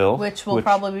Placerville, which will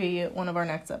probably be one of our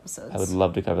next episodes. I would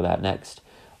love to cover that next.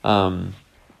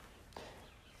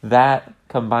 That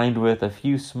combined with a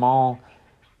few small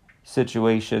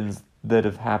situations that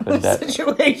have happened at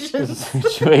situations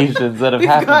that have We've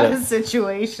happened got at, a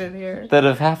situation here that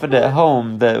have happened at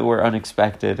home that were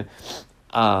unexpected.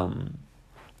 In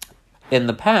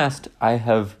the past, I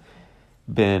have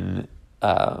been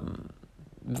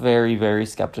very, very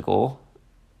skeptical,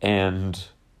 and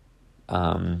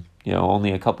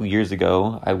only a couple years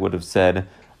ago, I would have said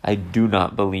I do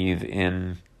not believe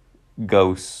in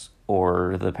ghosts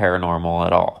or the paranormal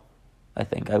at all. I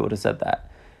think I would have said that.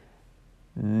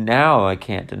 Now I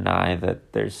can't deny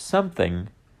that there's something.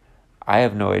 I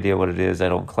have no idea what it is. I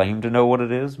don't claim to know what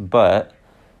it is, but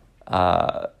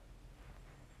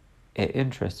it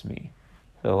interests me.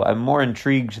 So I'm more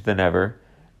intrigued than ever.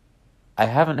 I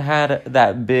haven't had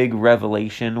that big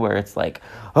revelation where it's like,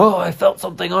 oh, I felt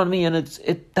something on me and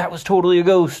that was totally a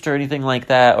ghost or anything like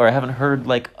that. Or I haven't heard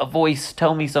like a voice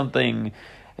tell me something,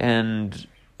 and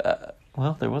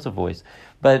well, there was a voice,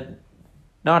 but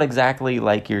not exactly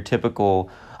like your typical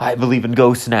I believe in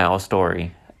ghosts now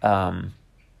story. And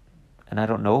I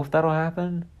don't know if that'll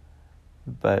happen,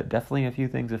 but definitely a few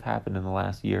things have happened in the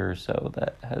last year or so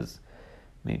that has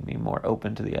made me more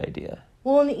open to the idea.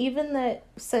 Well, and even that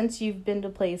since you've been to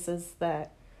places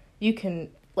that you can,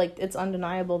 like, it's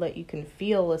undeniable that you can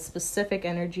feel a specific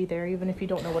energy there, even if you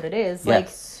don't know what it is.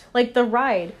 Yes. Like the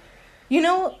ride.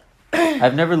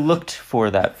 I've never looked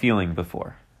for that feeling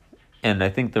before. And I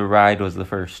think the ride was the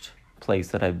first place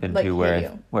that I've been to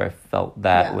where I felt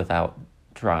that without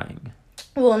trying.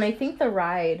 Well, and I think the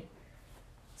ride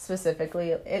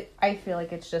specifically, I feel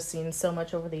like it's just seen so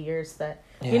much over the years that,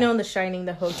 in The Shining,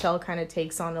 the hotel kind of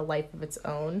takes on a life of its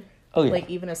own. Oh, yeah. Like,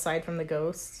 even aside from the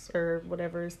ghosts or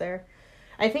whatever is there.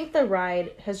 I think the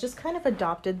ride has just kind of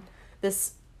adopted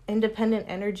this independent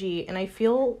energy, and I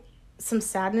feel some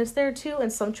sadness there, too,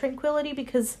 and some tranquility,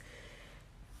 because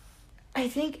I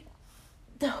think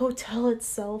the hotel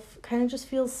itself kind of just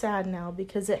feels sad now,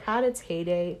 because it had its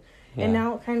heyday, and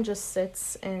now it kind of just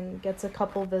sits and gets a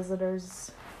couple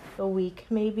visitors a week,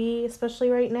 maybe, especially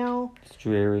right now. It's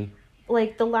dreary.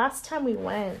 Like, the last time we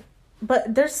went,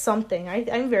 but there's something.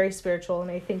 I'm very spiritual, and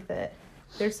I think that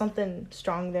there's something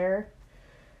strong there.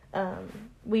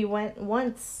 We went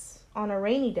once on a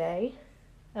rainy day,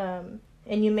 and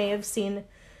you may have seen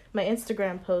my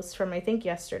Instagram post from, I think,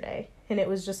 yesterday, and it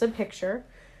was just a picture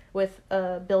with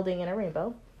a building and a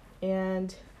rainbow,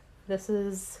 and this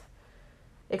is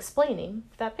explaining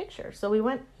that picture. So we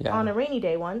went on a rainy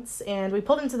day once, and we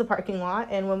pulled into the parking lot,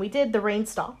 and when we did, the rain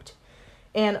stopped,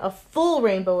 and a full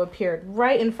rainbow appeared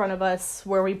right in front of us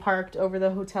where we parked over the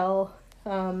hotel,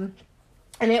 and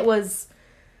it was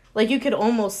like you could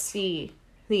almost see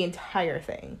the entire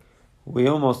thing.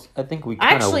 I think we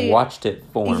kind of watched it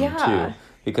form too,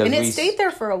 because and it stayed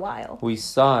there for a while. We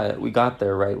saw it. We got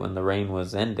there right when the rain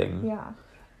was ending. Yeah.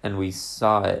 And we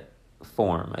saw it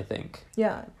form, I think.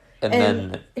 Yeah. And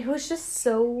then it was just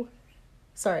so.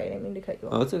 Sorry, I didn't mean to cut you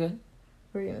off. Oh, it's okay. What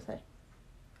were you gonna say?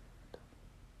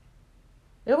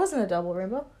 It wasn't a double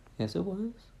rainbow. Yes, it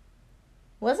was.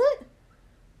 Was it?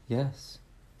 Yes.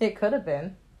 It could have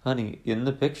been. Honey, in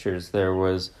the pictures there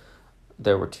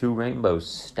were two rainbows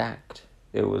stacked.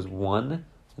 It was one,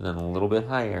 and then a little bit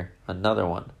higher, another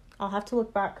one. I'll have to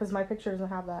look back because my picture doesn't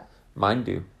have that. Mine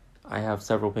do. I have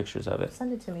several pictures of it.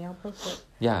 Send it to me. I'll post it.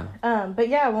 Yeah. But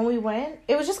yeah, when we went,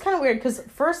 it was just kind of weird because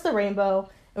first the rainbow,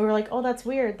 and we were like, oh, that's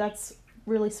weird. That's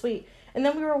really sweet. And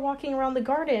then we were walking around the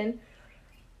garden,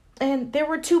 and there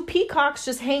were two peacocks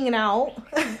just hanging out,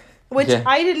 which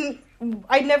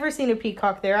I'd never seen a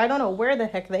peacock there. I don't know where the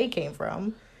heck they came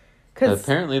from.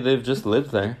 Apparently they've just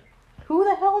lived there. Who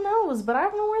the hell knows? But I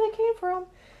don't know where they came from.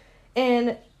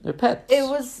 And they're pets. It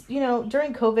was,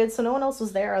 during COVID, so no one else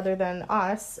was there other than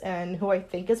us, and who I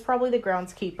think is probably the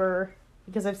groundskeeper,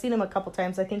 because I've seen him a couple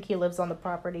times. I think he lives on the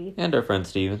property. And our friend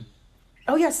Steven.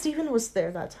 Oh, yeah, Steven was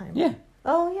there that time. Yeah.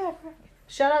 Oh, yeah.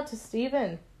 Shout out to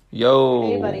Steven. Yo.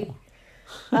 Hey, buddy.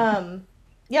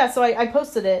 Yeah, so I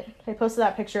posted it. I posted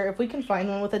that picture. If we can find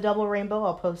one with a double rainbow,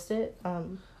 I'll post it.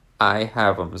 I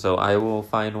have them, so I will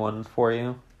find one for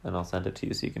you, and I'll send it to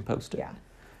you so you can post it. Yeah.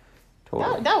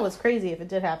 Totally. That was crazy if it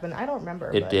did happen. I don't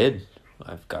remember. It did.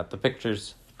 I've got the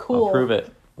pictures. Cool. I'll prove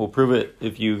it. We'll prove it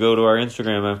if you go to our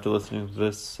Instagram after listening to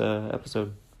this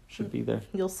episode. Should be there.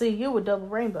 You'll see you with Double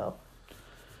Rainbow.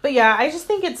 But yeah, I just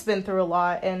think it's been through a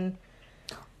lot, and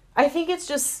I think it's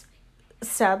just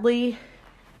sadly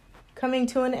coming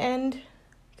to an end,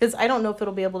 because I don't know if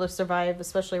it'll be able to survive,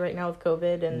 especially right now with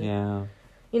COVID. And Yeah.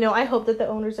 you know, I hope that the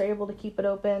owners are able to keep it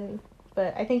open,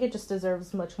 but I think it just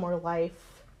deserves much more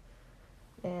life.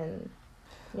 And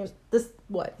you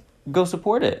know, Go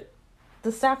support it.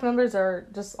 the staff members are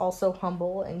just also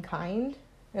humble and kind,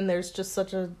 and there's just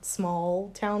such a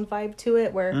small town vibe to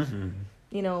it where, Mm-hmm.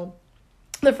 you know,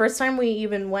 the first time we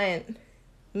even went,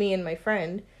 me and my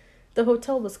friend, the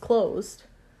hotel was closed,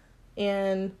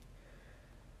 and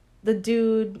the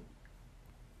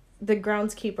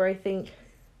groundskeeper, I think,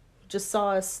 just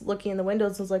saw us looking in the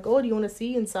windows and was like, "Oh, do you want to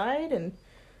see inside?" And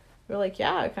we're like,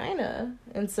 "Yeah, kind of."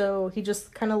 And so he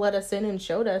just kind of let us in and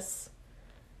showed us,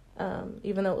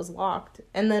 even though it was locked.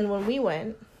 And then when we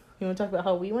went, you want to talk about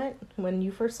how we went when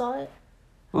you first saw it?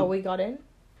 How we got in?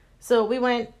 So we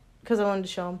went because I wanted to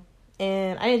show him.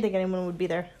 And I didn't think anyone would be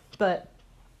there. But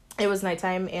it was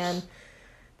nighttime, and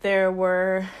there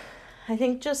were, I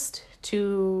think, just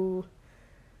 2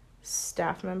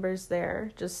 staff members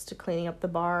there just cleaning up the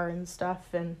bar and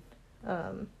stuff. And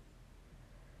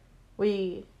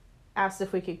we asked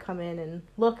if we could come in and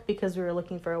look because we were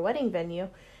looking for a wedding venue.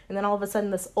 And then all of a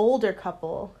sudden this older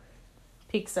couple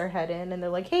peeks their head in, and they're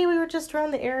like, "Hey, we were just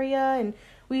around the area and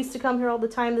we used to come here all the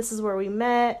time. This is where we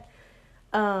met."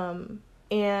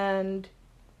 And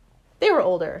they were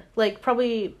older, like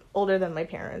probably older than my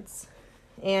parents.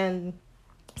 And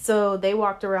so they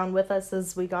walked around with us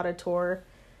as we got a tour,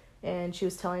 and she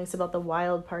was telling us about the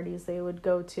wild parties they would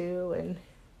go to, and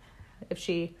if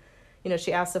she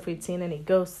asked if we'd seen any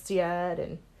ghosts yet.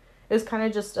 And it was kind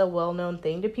of just a well-known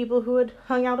thing to people who had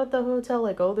hung out at the hotel,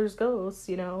 like, "Oh, there's ghosts,"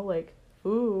 like,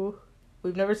 "Ooh,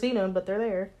 we've never seen them, but they're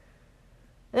there."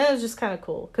 And it was just kind of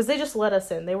cool, because they just let us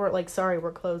in. They weren't like, "Sorry,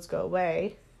 we're closed, go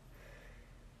away."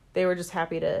 They were just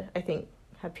happy to, I think,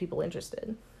 have people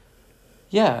interested.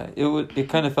 Yeah, it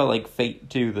kind of felt like fate,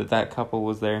 too, that couple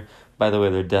was there. By the way,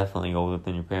 they're definitely older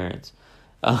than your parents.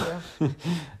 Yeah.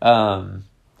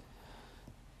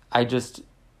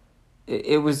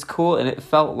 It was cool, and it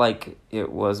felt like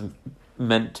it was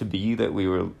meant to be that we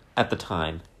were, at the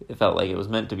time, it felt like it was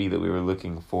meant to be that we were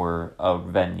looking for a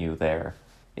venue there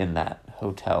in that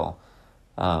hotel.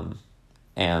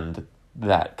 And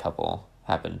that couple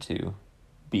happened to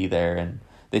be there, and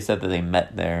they said that they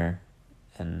met there,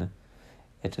 and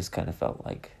it just kind of felt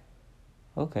like,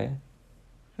 okay,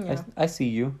 Yeah. I see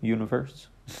you, universe.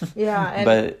 Yeah. And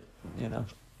But,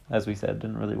 as we said,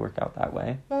 didn't really work out that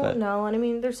way. well, But no, and I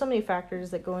mean, there's so many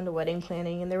factors that go into wedding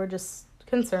planning, and there were just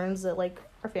concerns that, like,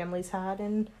 our families had,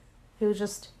 and it was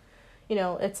just,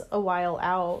 it's a while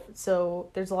out, so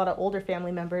there's a lot of older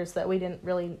family members that we didn't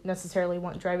really necessarily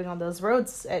want driving on those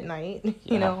roads at night,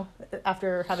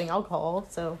 after having alcohol.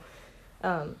 So,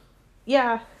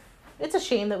 yeah, it's a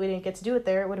shame that we didn't get to do it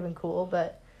there. It would have been cool,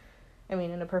 but, I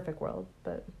mean, in a perfect world,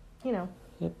 but,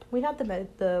 Yep. we had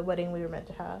the wedding we were meant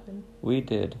to have. And we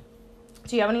did.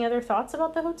 do you have any other thoughts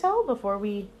about the hotel before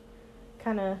we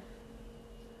kind of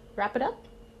wrap it up?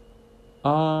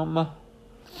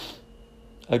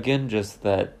 Again, just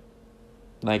that,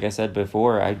 like I said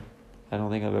before, I don't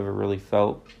think I've ever really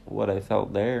felt what I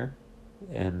felt there,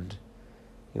 and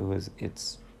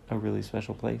it's a really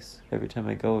special place. Every time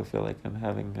I go, I feel like I'm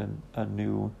having a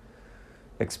new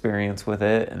experience with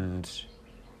it, and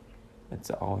it's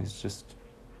always just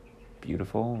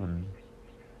beautiful and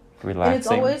relaxing. And it's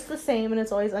always the same, and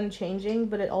it's always unchanging,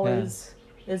 but it always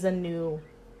is a new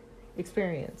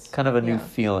experience. Kind of a new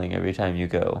feeling every time you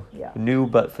go. Yeah. New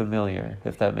but familiar,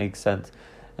 if that makes sense.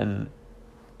 And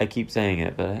I keep saying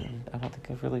it, but I don't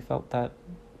think I've really felt that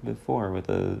before with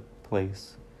a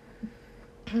place.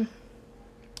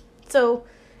 So,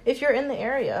 if you're in the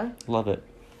area, Love it.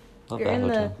 Love you're that in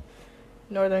hotel.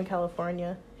 the Northern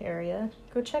California area,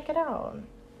 go check it out.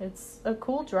 It's a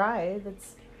cool drive.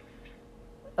 It's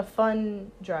a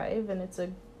fun drive, and it's a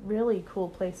really cool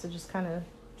place to just kind of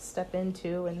step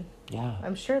into, and Yeah.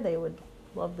 I'm sure they would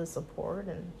love the support.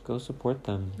 And Go support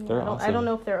them. They're awesome. I don't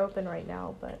know if they're open right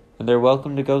now, but And they're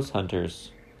welcome to ghost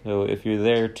hunters. So if you're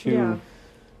there to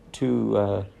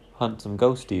hunt some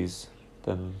ghosties,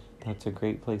 then that's a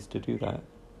great place to do that.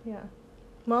 yeah.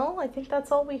 Well, I think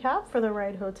that's all we have for the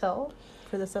Ride Hotel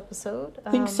for this episode.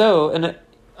 I think so. And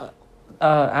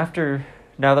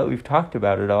now that we've talked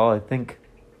about it all, I think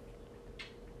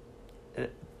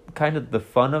kind of the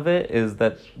fun of it is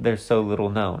that there's so little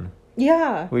known.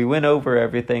 Yeah. We went over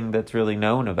everything that's really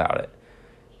known about it.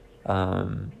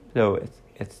 So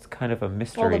it's kind of a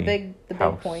mystery. All the big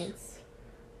house. points.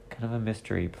 Kind of a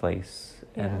mystery place,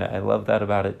 Yeah. and I love that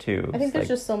about it too. I think It's there's like,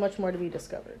 just so much more to be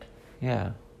discovered.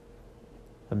 yeah,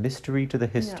 a mystery to the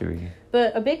history.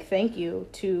 But a big thank you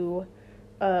to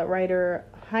writer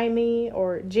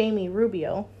Jamie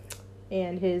Rubio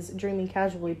and his Dreaming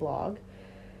Casually blog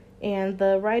and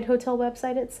the Ride Hotel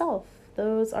website itself.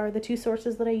 Those are the two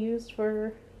sources that I used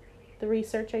for the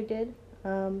research I did.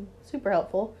 Super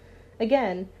helpful.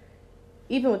 Again,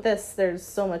 even with this, there's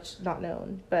so much not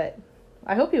known, but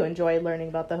I hope you enjoyed learning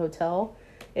about the hotel.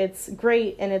 It's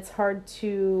great, and it's hard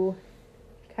to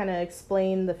kind of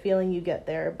explain the feeling you get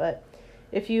there, but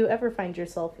if you ever find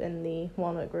yourself in the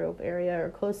Walnut Grove area or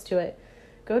close to it,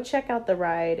 go check out the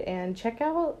ride and check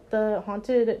out the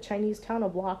haunted Chinese town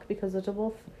of Block, because they're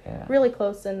both really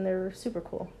close and they're super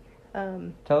cool.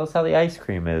 Tell us how the ice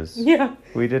cream is. Yeah.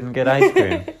 We didn't get ice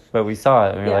cream, but we saw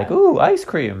it and we were Yeah. like, ooh, ice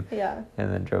cream. Yeah.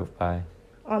 And then drove by.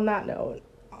 On that note,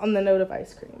 on the note of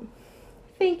ice cream,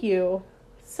 thank you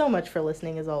so much for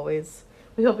listening as always.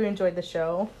 We hope you enjoyed the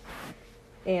show.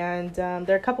 And there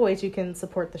are a couple ways you can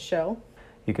support the show.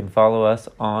 You can follow us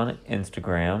on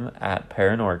Instagram at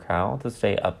Paranorcal to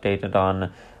stay updated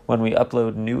on when we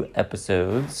upload new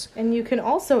episodes. And you can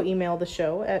also email the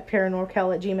show at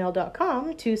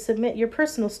paranorcal@gmail.com to submit your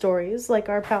personal stories, like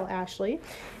our pal Ashley,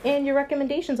 and your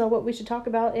recommendations on what we should talk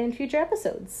about in future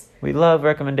episodes. We love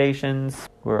recommendations.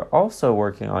 We're also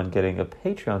working on getting a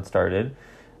Patreon started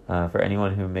for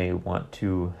anyone who may want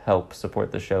to help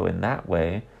support the show in that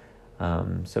way,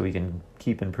 so we can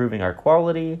keep improving our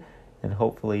quality and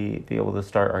hopefully be able to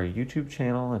start our YouTube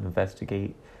channel and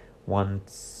investigate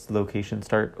once locations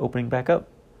start opening back up.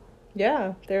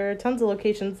 Yeah, there are tons of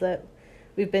locations that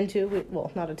we've been to.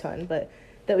 Well, not a ton, but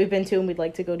that we've been to and we'd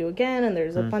like to go to again. And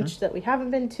there's a bunch that we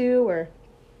haven't been to or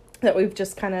that we've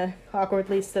just kind of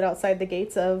awkwardly stood outside the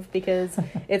gates of because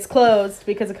it's closed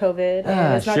because of COVID.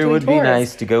 And it's not sure doing would tours. be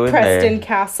nice to go in Preston there.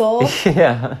 Castle.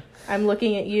 Yeah. I'm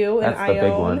looking at you and That's the big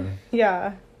Ione. one.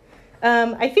 Yeah.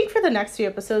 I think for the next few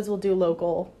episodes, we'll do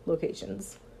local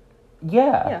locations.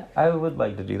 Yeah. I would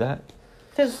like to do that.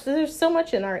 Because there's so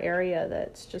much in our area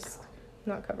that's just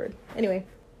not covered. Anyway.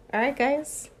 All right,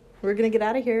 guys. We're going to get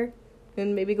out of here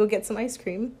and maybe go get some ice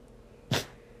cream.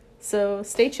 So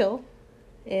stay chill.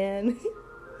 And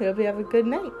I hope you have a good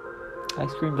night.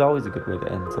 Ice cream's always a good way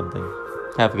to end something.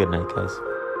 Have a good night, guys.